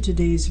the end of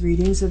today's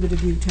readings of the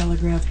Dubuque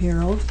Telegraph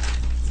Herald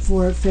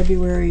for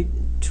February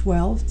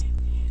 12th.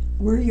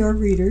 We're your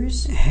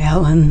readers,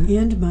 Helen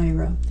and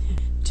Myra.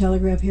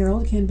 Telegraph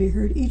Herald can be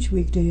heard each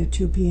weekday at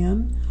 2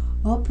 p.m.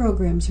 All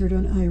programs heard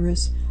on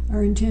IRIS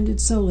are intended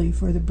solely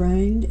for the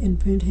blind and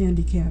print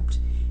handicapped.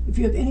 If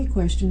you have any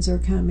questions or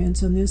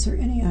comments on this or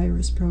any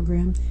IRIS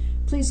program,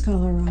 please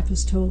call our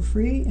office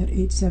toll-free at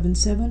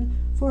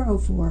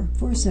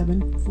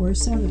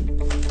 877-404-4747.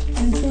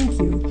 And thank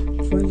you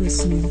for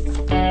listening.